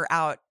further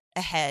out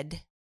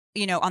ahead,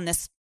 on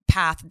this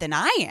path than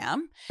I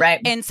am.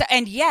 Right.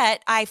 And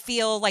yet I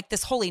feel like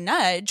this holy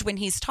nudge when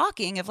he's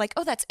talking of like,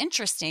 oh, that's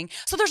interesting.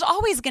 So there's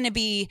always going to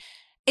be,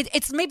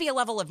 it's maybe a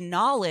level of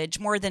knowledge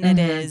more than it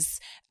is,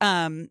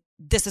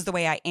 this is the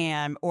way I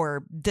am,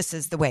 or this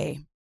is the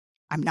way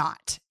I'm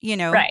not,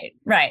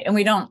 Right. And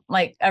we don't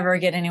like ever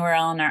get anywhere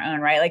on our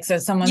own, right? Like, so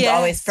someone's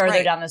always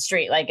further down the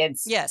street. Like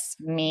it's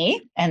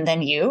me and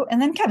then you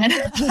and then Kevin.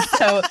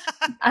 So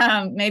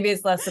maybe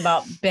it's less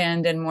about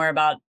bend and more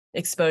about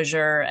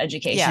exposure,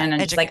 education,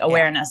 and just like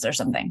awareness or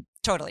something.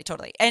 Totally.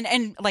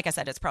 And like I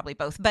said, it's probably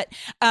both. But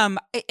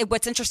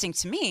what's interesting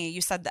to me,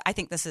 you said that I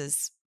think this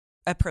is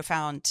a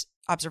profound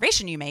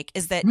observation you make,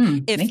 is that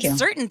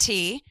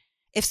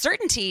if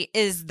certainty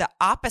is the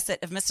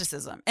opposite of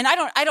mysticism, and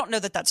I don't know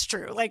that that's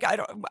true. Like,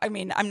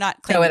 I'm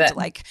not claiming to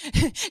like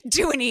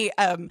do any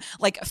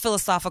like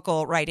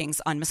philosophical writings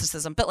on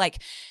mysticism, but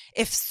like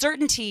if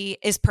certainty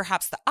is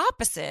perhaps the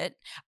opposite,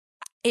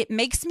 it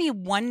makes me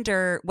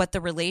wonder what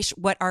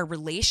our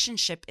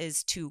relationship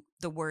is to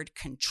the word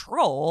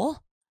control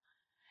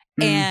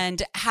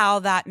and how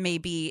that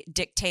maybe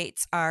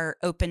dictates our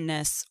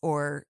openness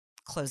or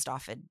closed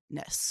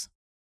offedness.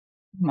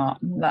 Well,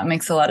 that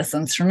makes a lot of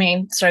sense for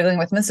me, struggling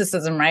with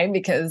mysticism, right?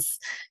 Because,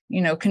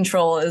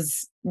 control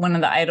is one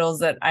of the idols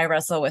that I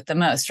wrestle with the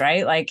most,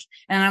 right? Like,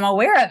 and I'm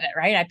aware of it,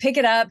 right? I pick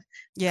it up,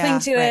 cling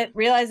to it,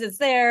 realize it's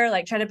there,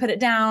 like try to put it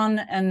down,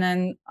 and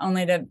then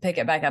only to pick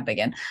it back up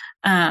again.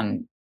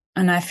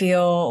 And I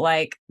feel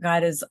like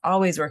God is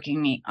always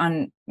working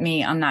on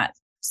that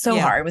so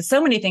hard with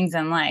so many things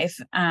in life.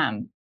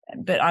 And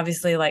but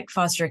obviously like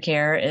foster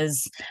care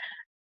is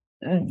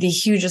the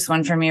hugest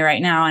one for me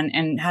right now,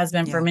 and has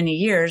been for many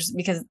years,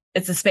 because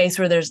it's a space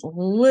where there's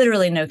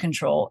literally no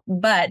control.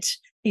 But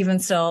even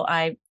still,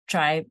 I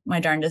try my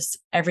darndest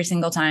every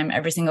single time,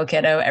 every single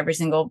kiddo, every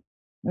single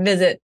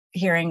visit,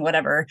 hearing,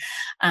 whatever,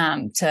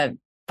 to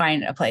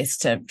find a place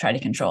to try to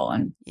control.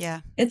 And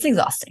it's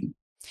exhausting.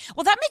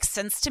 Well, that makes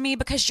sense to me,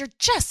 because you're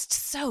just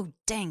so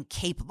dang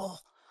capable.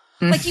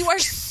 Like, you are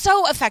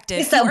so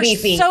effective. So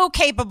beefy. So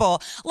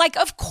capable. Like,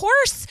 of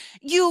course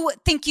you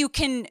think you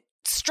can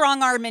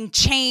strong arm and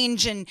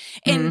change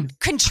and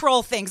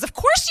control things. Of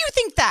course you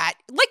think that.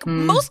 Like,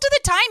 most of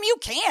the time you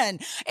can.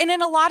 And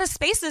in a lot of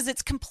spaces,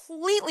 it's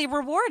completely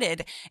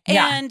rewarded.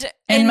 And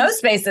in most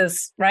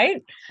spaces,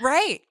 right?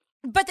 Right.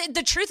 But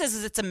the truth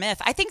is it's a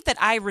myth. I think that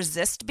I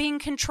resist being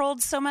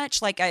controlled so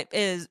much. Like, I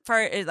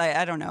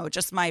don't know,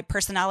 just my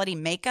personality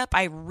makeup.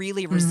 I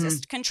really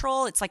resist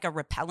control. It's like a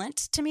repellent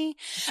to me.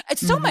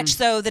 It's so much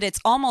so that it's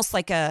almost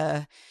like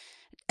a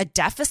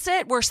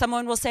deficit, where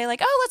someone will say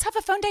like, oh, let's have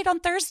a phone date on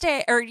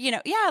Thursday, or,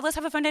 let's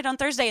have a phone date on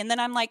Thursday. And then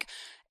I'm like,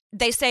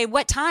 they say,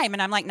 what time?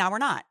 And I'm like, no, we're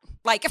not.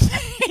 Like,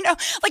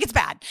 like, it's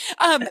bad.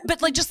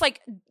 But like, just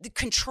like, the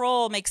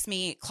control makes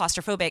me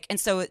claustrophobic.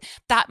 And so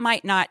that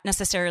might not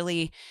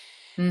necessarily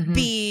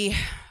be,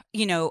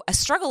 a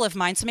struggle of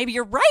mine. So maybe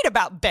you're right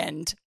about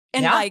bend.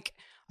 And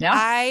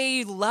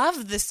I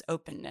love this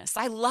openness.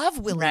 I love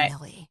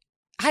willy-nilly.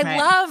 I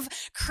love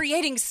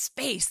creating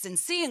space and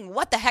seeing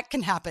what the heck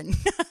can happen.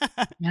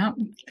 You're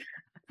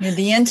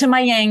the yin to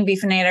my yang,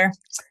 Beefinator.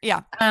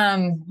 Yeah.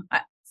 I'm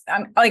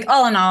like,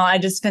 all in all, I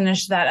just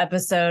finished that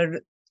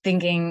episode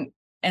thinking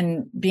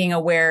and being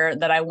aware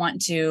that I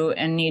want to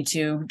and need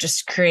to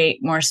just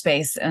create more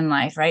space in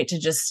life, right? To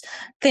just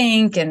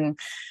think and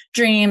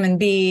dream and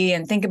be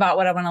and think about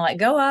what I want to let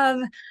go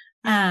of.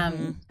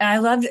 And I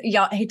loved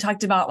he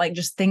talked about like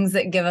just things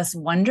that give us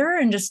wonder,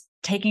 and just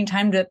taking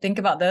time to think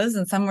about those,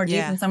 and some were deep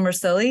and some were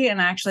silly.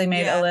 And I actually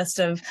made a list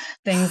of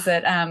things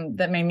that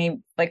that made me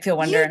like feel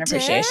wonder and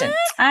appreciation. Did?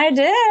 I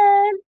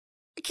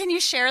did. Can you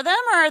share them,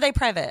 or are they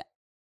private?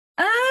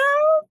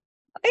 I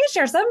can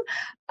share some.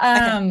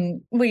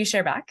 Will you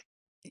share back?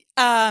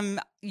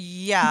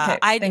 Yeah.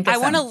 Okay, I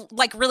want to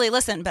like really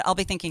listen, but I'll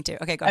be thinking too.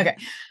 Okay, go ahead.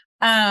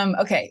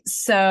 Okay.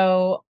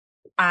 So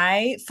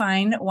I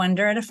find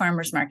wonder at a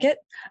farmer's market.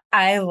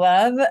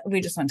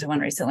 We just went to one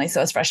recently,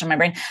 so it's fresh in my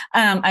brain.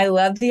 I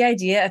love the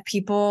idea of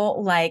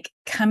people like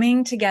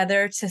coming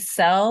together to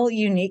sell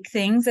unique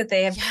things that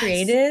they have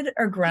created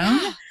or grown.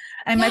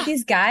 I met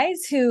these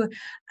guys who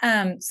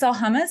sell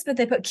hummus, but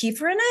they put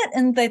kefir in it,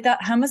 and they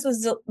thought hummus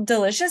was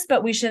delicious,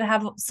 but we should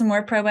have some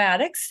more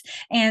probiotics.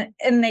 And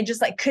they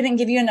just like couldn't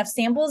give you enough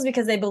samples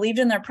because they believed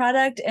in their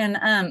product.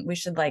 And we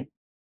should like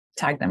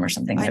tag them or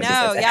something. I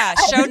know. Yeah.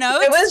 Show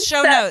notes.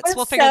 Show notes.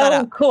 We'll figure that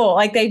out. Cool.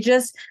 Like they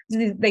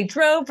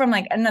drove from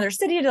like another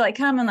city to like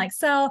come and like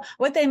sell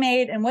what they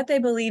made and what they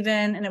believe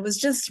in. And it was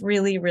just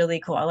really, really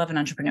cool. I love an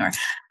entrepreneur.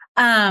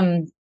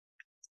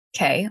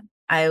 Okay.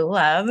 I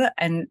love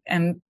and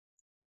am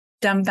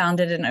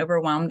dumbfounded and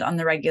overwhelmed on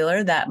the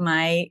regular that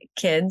my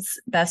kids'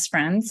 best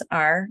friends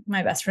are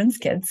my best friend's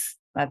kids.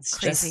 That's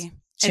crazy.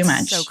 Too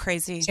much. So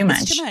crazy. Too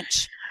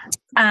much.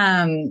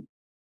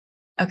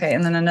 Okay.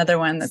 And then another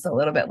one that's a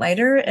little bit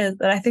lighter is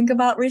that I think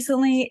about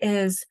recently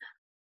is,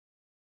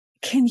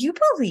 can you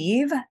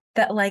believe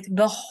that like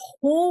the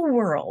whole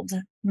world,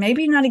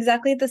 maybe not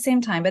exactly at the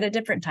same time, but at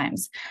different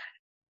times,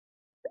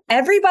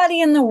 everybody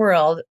in the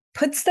world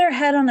puts their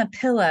head on a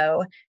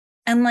pillow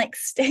and like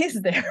stays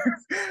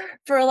there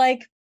for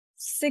like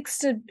 6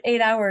 to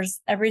 8 hours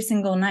every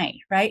single night,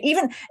 right?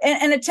 Even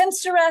and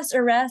attempts to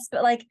rest,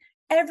 but like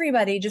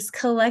everybody just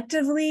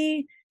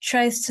collectively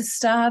tries to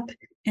stop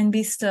and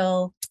be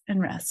still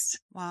and rest.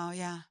 Wow,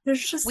 yeah.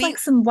 There's just like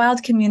some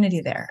wild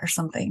community there or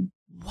something.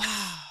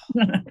 Wow.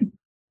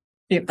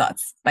 Deep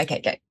Thoughts by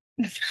KK.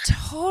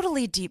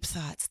 Totally deep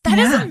thoughts. That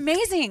is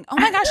amazing. Oh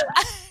my gosh.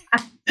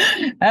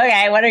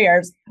 Okay, what are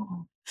yours?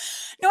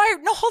 No,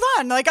 hold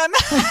on. Like I'm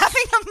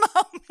having a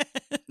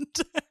moment.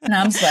 No,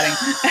 I'm sweating.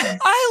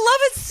 I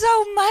love it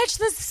so much.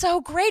 That's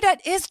so great.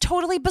 It is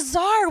totally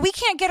bizarre. We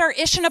can't get our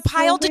ish in a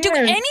pile to do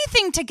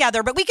anything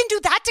together, but we can do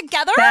that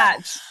together.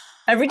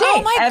 Every day.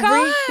 Oh my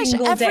gosh.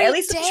 Single day.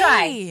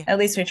 At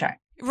least we try.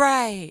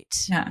 Right.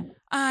 Yeah.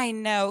 I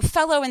know.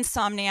 Fellow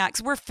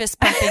insomniacs, we're fist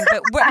pumping,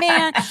 but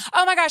man,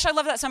 oh my gosh, I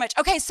love that so much.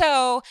 Okay,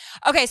 so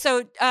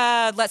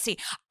let's see.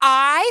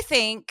 I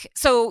think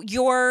so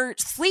your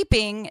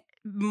sleeping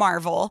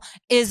marvel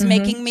is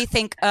making me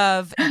think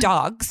of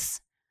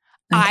dogs.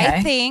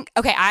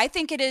 Okay. I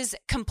think it is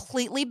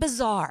completely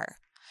bizarre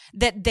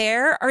that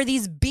there are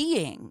these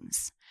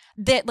beings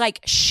that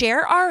like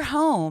share our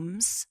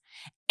homes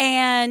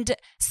and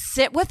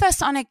sit with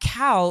us on a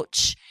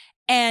couch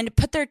and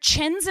put their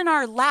chins in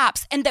our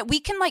laps, and that we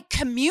can like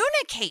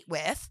communicate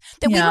with,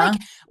 that we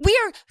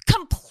are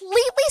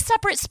completely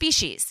separate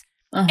species.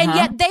 And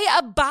yet they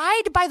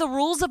abide by the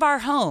rules of our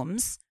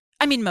homes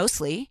I mean,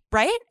 mostly,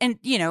 right? And,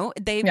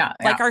 they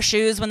like our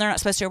shoes when they're not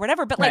supposed to or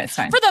whatever. But like,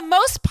 for the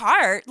most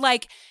part,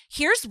 like,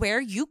 here's where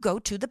you go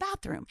to the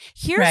bathroom.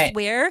 Here's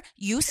where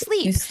you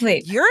sleep.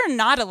 You're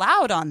not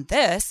allowed on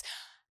this.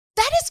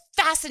 That is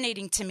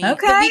fascinating to me.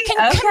 That we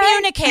can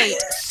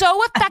communicate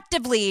so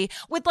effectively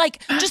with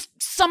like just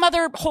some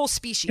other whole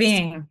species.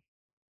 Being.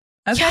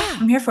 Okay. Yeah.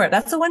 I'm here for it.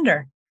 That's a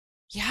wonder.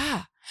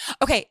 Yeah.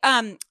 Okay.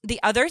 The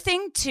other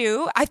thing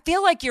too, I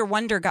feel like your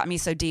wonder got me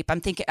so deep.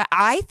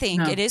 I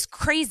think it is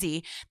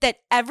crazy that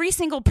every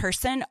single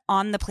person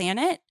on the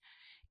planet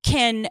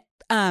can,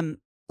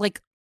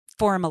 like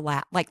form a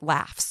laugh, like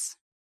laughs.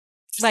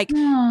 Like, you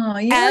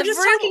were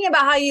just talking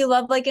about how you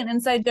love like an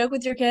inside joke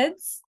with your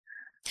kids.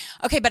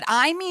 Okay. But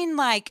I mean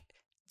like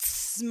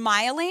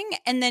smiling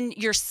and then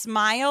your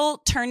smile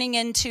turning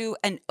into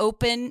an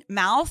open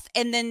mouth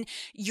and then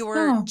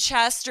your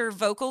chest or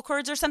vocal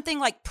cords or something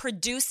like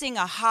producing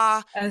a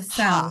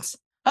sound.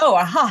 Oh,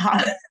 a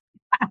ha.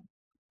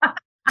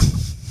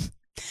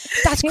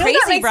 That's crazy,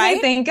 that makes right?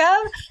 Me think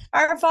of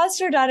our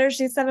foster daughter.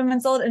 She's 7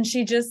 months old and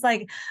she just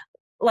like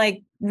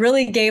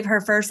really gave her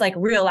first like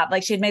real laugh.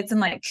 Like she had made some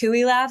like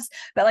cooey laughs,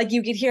 but like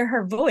you could hear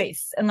her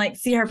voice and like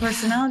see her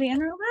personality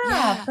in her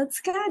laugh. Yeah. That's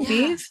good,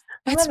 Beef.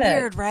 It's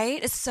weird,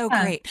 right? It's so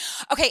great.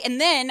 Okay. And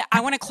then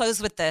I want to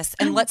close with this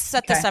and let's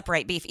set this up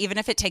right, Beef, even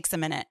if it takes a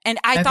minute. And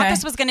I thought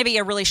this was going to be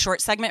a really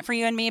short segment for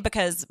you and me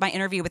because my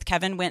interview with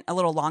Kevin went a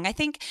little long, I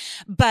think,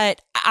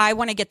 but I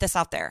want to get this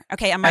out there.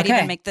 Okay. I might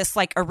even make this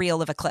like a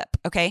reel of a clip.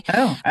 Okay.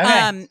 Oh,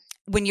 okay.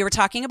 When you were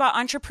talking about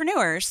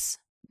entrepreneurs.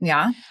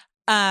 Yeah.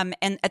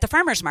 And at the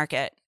farmer's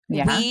market,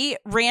 we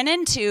ran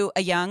into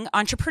a young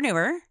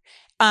entrepreneur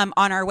on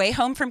our way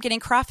home from getting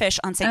crawfish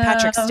on St.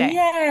 Patrick's Day.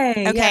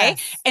 Yay, okay.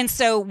 Yes. And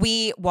so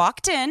we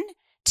walked in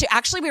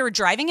we were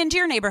driving into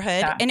your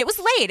neighborhood and it was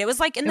late. It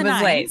was like in the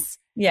 9s. Late.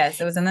 Yes,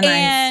 it was in the 9s.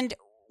 And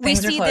we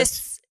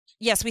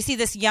see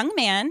this young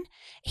man.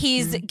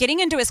 He's getting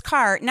into his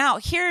car. Now,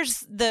 here's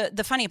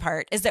the funny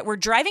part is that we're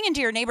driving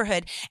into your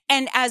neighborhood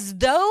and as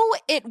though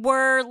it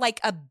were like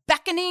a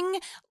beckoning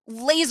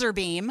laser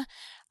beam,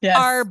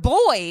 our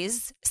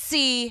boys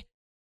see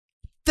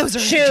those are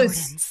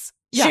shoes. Jordans.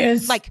 Yeah.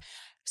 Shoes. Like,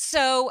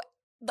 so,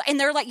 and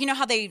they're like, you know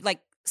how they like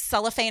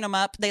cellophane them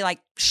up? They like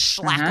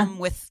shellac them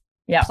with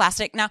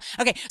plastic now.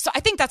 Okay. So I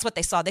think that's what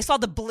they saw. They saw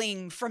the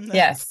bling from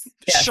the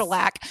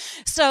shellac.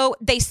 So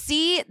they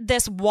see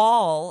this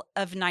wall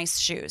of nice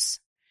shoes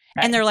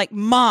and they're like,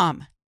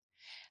 Mom.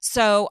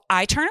 So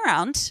I turn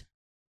around.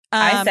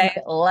 I say,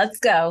 let's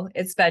go.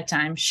 It's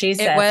bedtime. She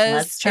says,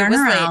 let's turn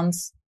around.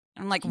 Late.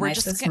 I'm like,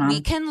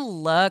 we can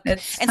look.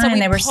 It's and fine. So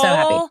they were so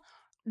happy.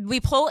 We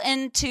pull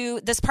into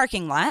this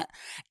parking lot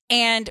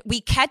and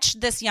we catch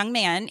this young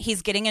man.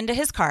 He's getting into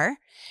his car.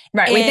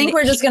 Right. We think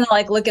we're just going to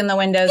like look in the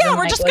windows. Yeah, and,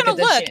 we're like, just going to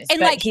look. Shoes,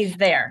 and like he's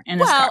there in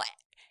his car.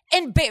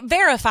 And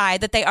verify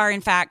that they are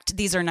in fact,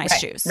 these are nice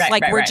shoes.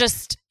 We're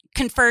just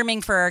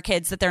confirming for our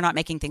kids that they're not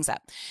making things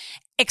up.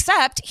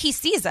 Except he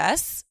sees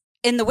us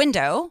in the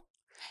window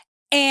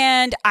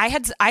and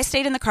I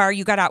stayed in the car.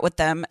 You got out with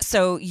them.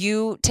 So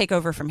you take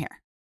over from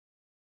here.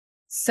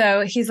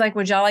 So he's like,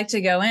 would y'all like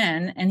to go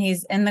in? And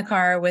he's in the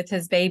car with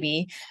his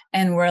baby.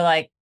 And we're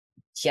like,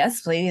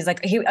 yes, please.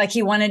 Like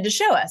he wanted to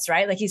show us,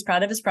 right? Like he's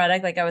proud of his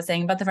product. Like I was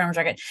saying about the farmer's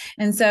market.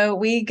 And so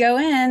we go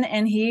in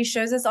and he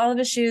shows us all of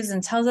his shoes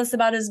and tells us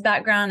about his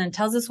background and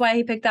tells us why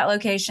he picked that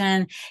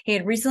location. He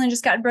had recently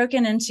just got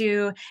broken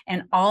into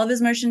and all of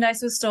his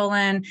merchandise was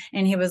stolen.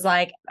 And he was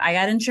like, I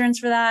got insurance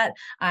for that.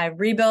 I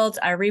rebuilt,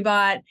 I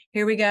rebought.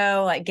 Here we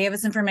go. Like gave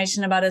us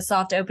information about his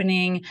soft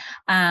opening.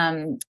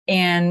 I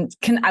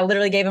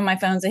literally gave him my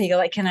phone so he could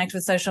like connect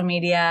with social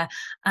media.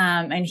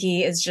 And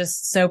he is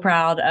just so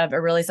proud of a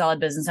really solid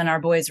business. And our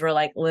boys were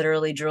like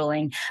literally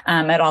drooling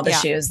at all the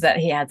shoes that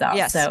he has out.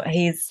 Yes. So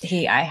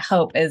he I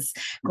hope is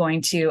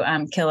going to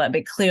kill it,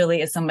 but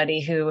clearly is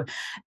somebody who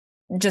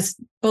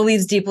just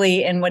believes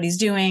deeply in what he's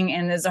doing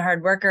and is a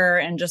hard worker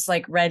and just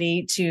like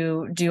ready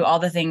to do all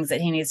the things that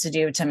he needs to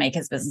do to make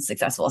his business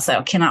successful.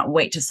 So cannot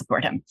wait to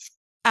support him.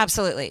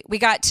 Absolutely. We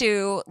got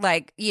to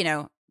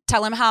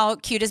tell him how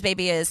cute his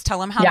baby is,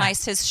 tell him how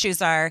nice his shoes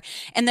are,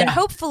 and then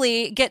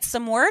hopefully get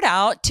some word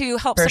out to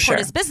help support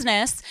his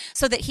business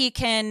so that he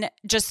can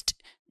just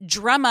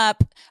drum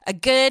up a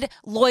good,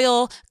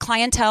 loyal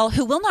clientele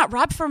who will not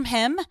rob from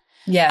him.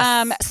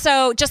 Yes.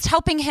 So just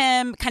helping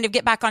him kind of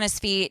get back on his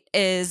feet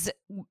is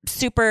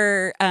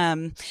super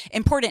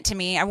important to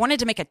me. I wanted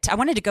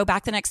to go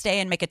back the next day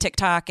and make a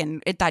TikTok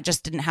and that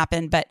just didn't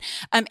happen. But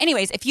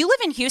anyways, if you live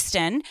in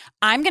Houston,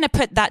 I'm going to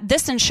put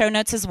this in show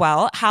notes as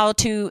well, how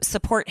to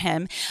support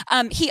him.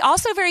 He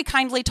also very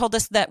kindly told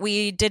us that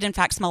we did in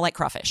fact smell like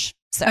crawfish.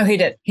 So. Oh, he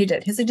did. He's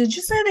like, did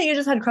you say that you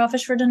just had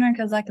crawfish for dinner?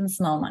 Because I can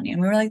smell money.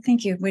 And we were like,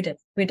 thank you. We did.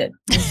 It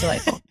was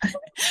delightful.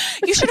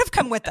 You should have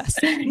come with us.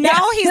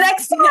 Now he's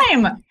next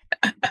time.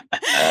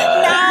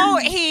 Now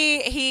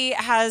he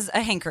has a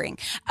hankering.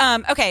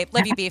 Okay.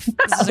 Love you, Beef.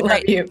 This is a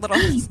great little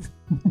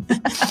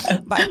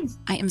But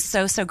I am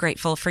so, so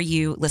grateful for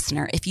you,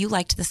 listener. If you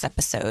liked this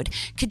episode,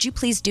 could you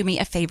please do me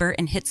a favor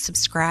and hit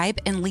subscribe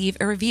and leave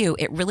a review?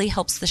 It really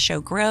helps the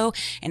show grow,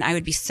 and I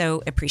would be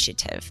so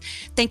appreciative.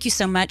 Thank you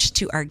so much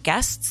to our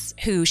guests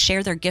who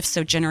share their gifts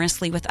so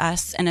generously with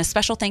us, and a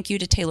special thank you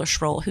to Taylor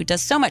Schroll, who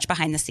does so much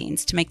behind the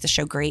scenes to make the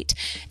show great.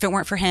 If it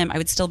weren't for him, I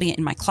would still be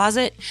in my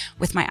closet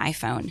with my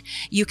iPhone.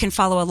 You can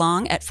follow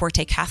along at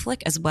Forte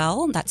Catholic as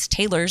well. That's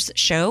Taylor's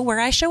show where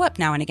I show up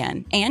now and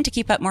again. And to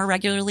keep up more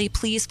regularly,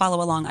 please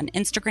follow along on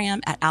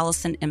Instagram at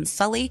Allison M.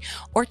 Sully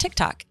or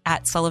TikTok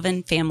at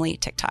Sullivan Family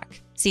TikTok.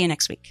 See you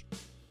next week.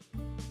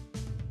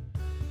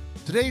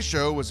 Today's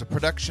show was a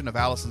production of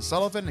Allison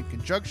Sullivan in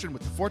conjunction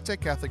with the Forte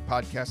Catholic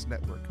Podcast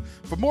Network.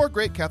 For more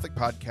great Catholic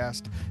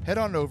podcasts, head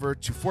on over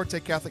to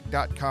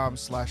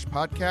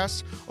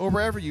fortecatholic.com/podcasts or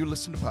wherever you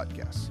listen to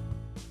podcasts.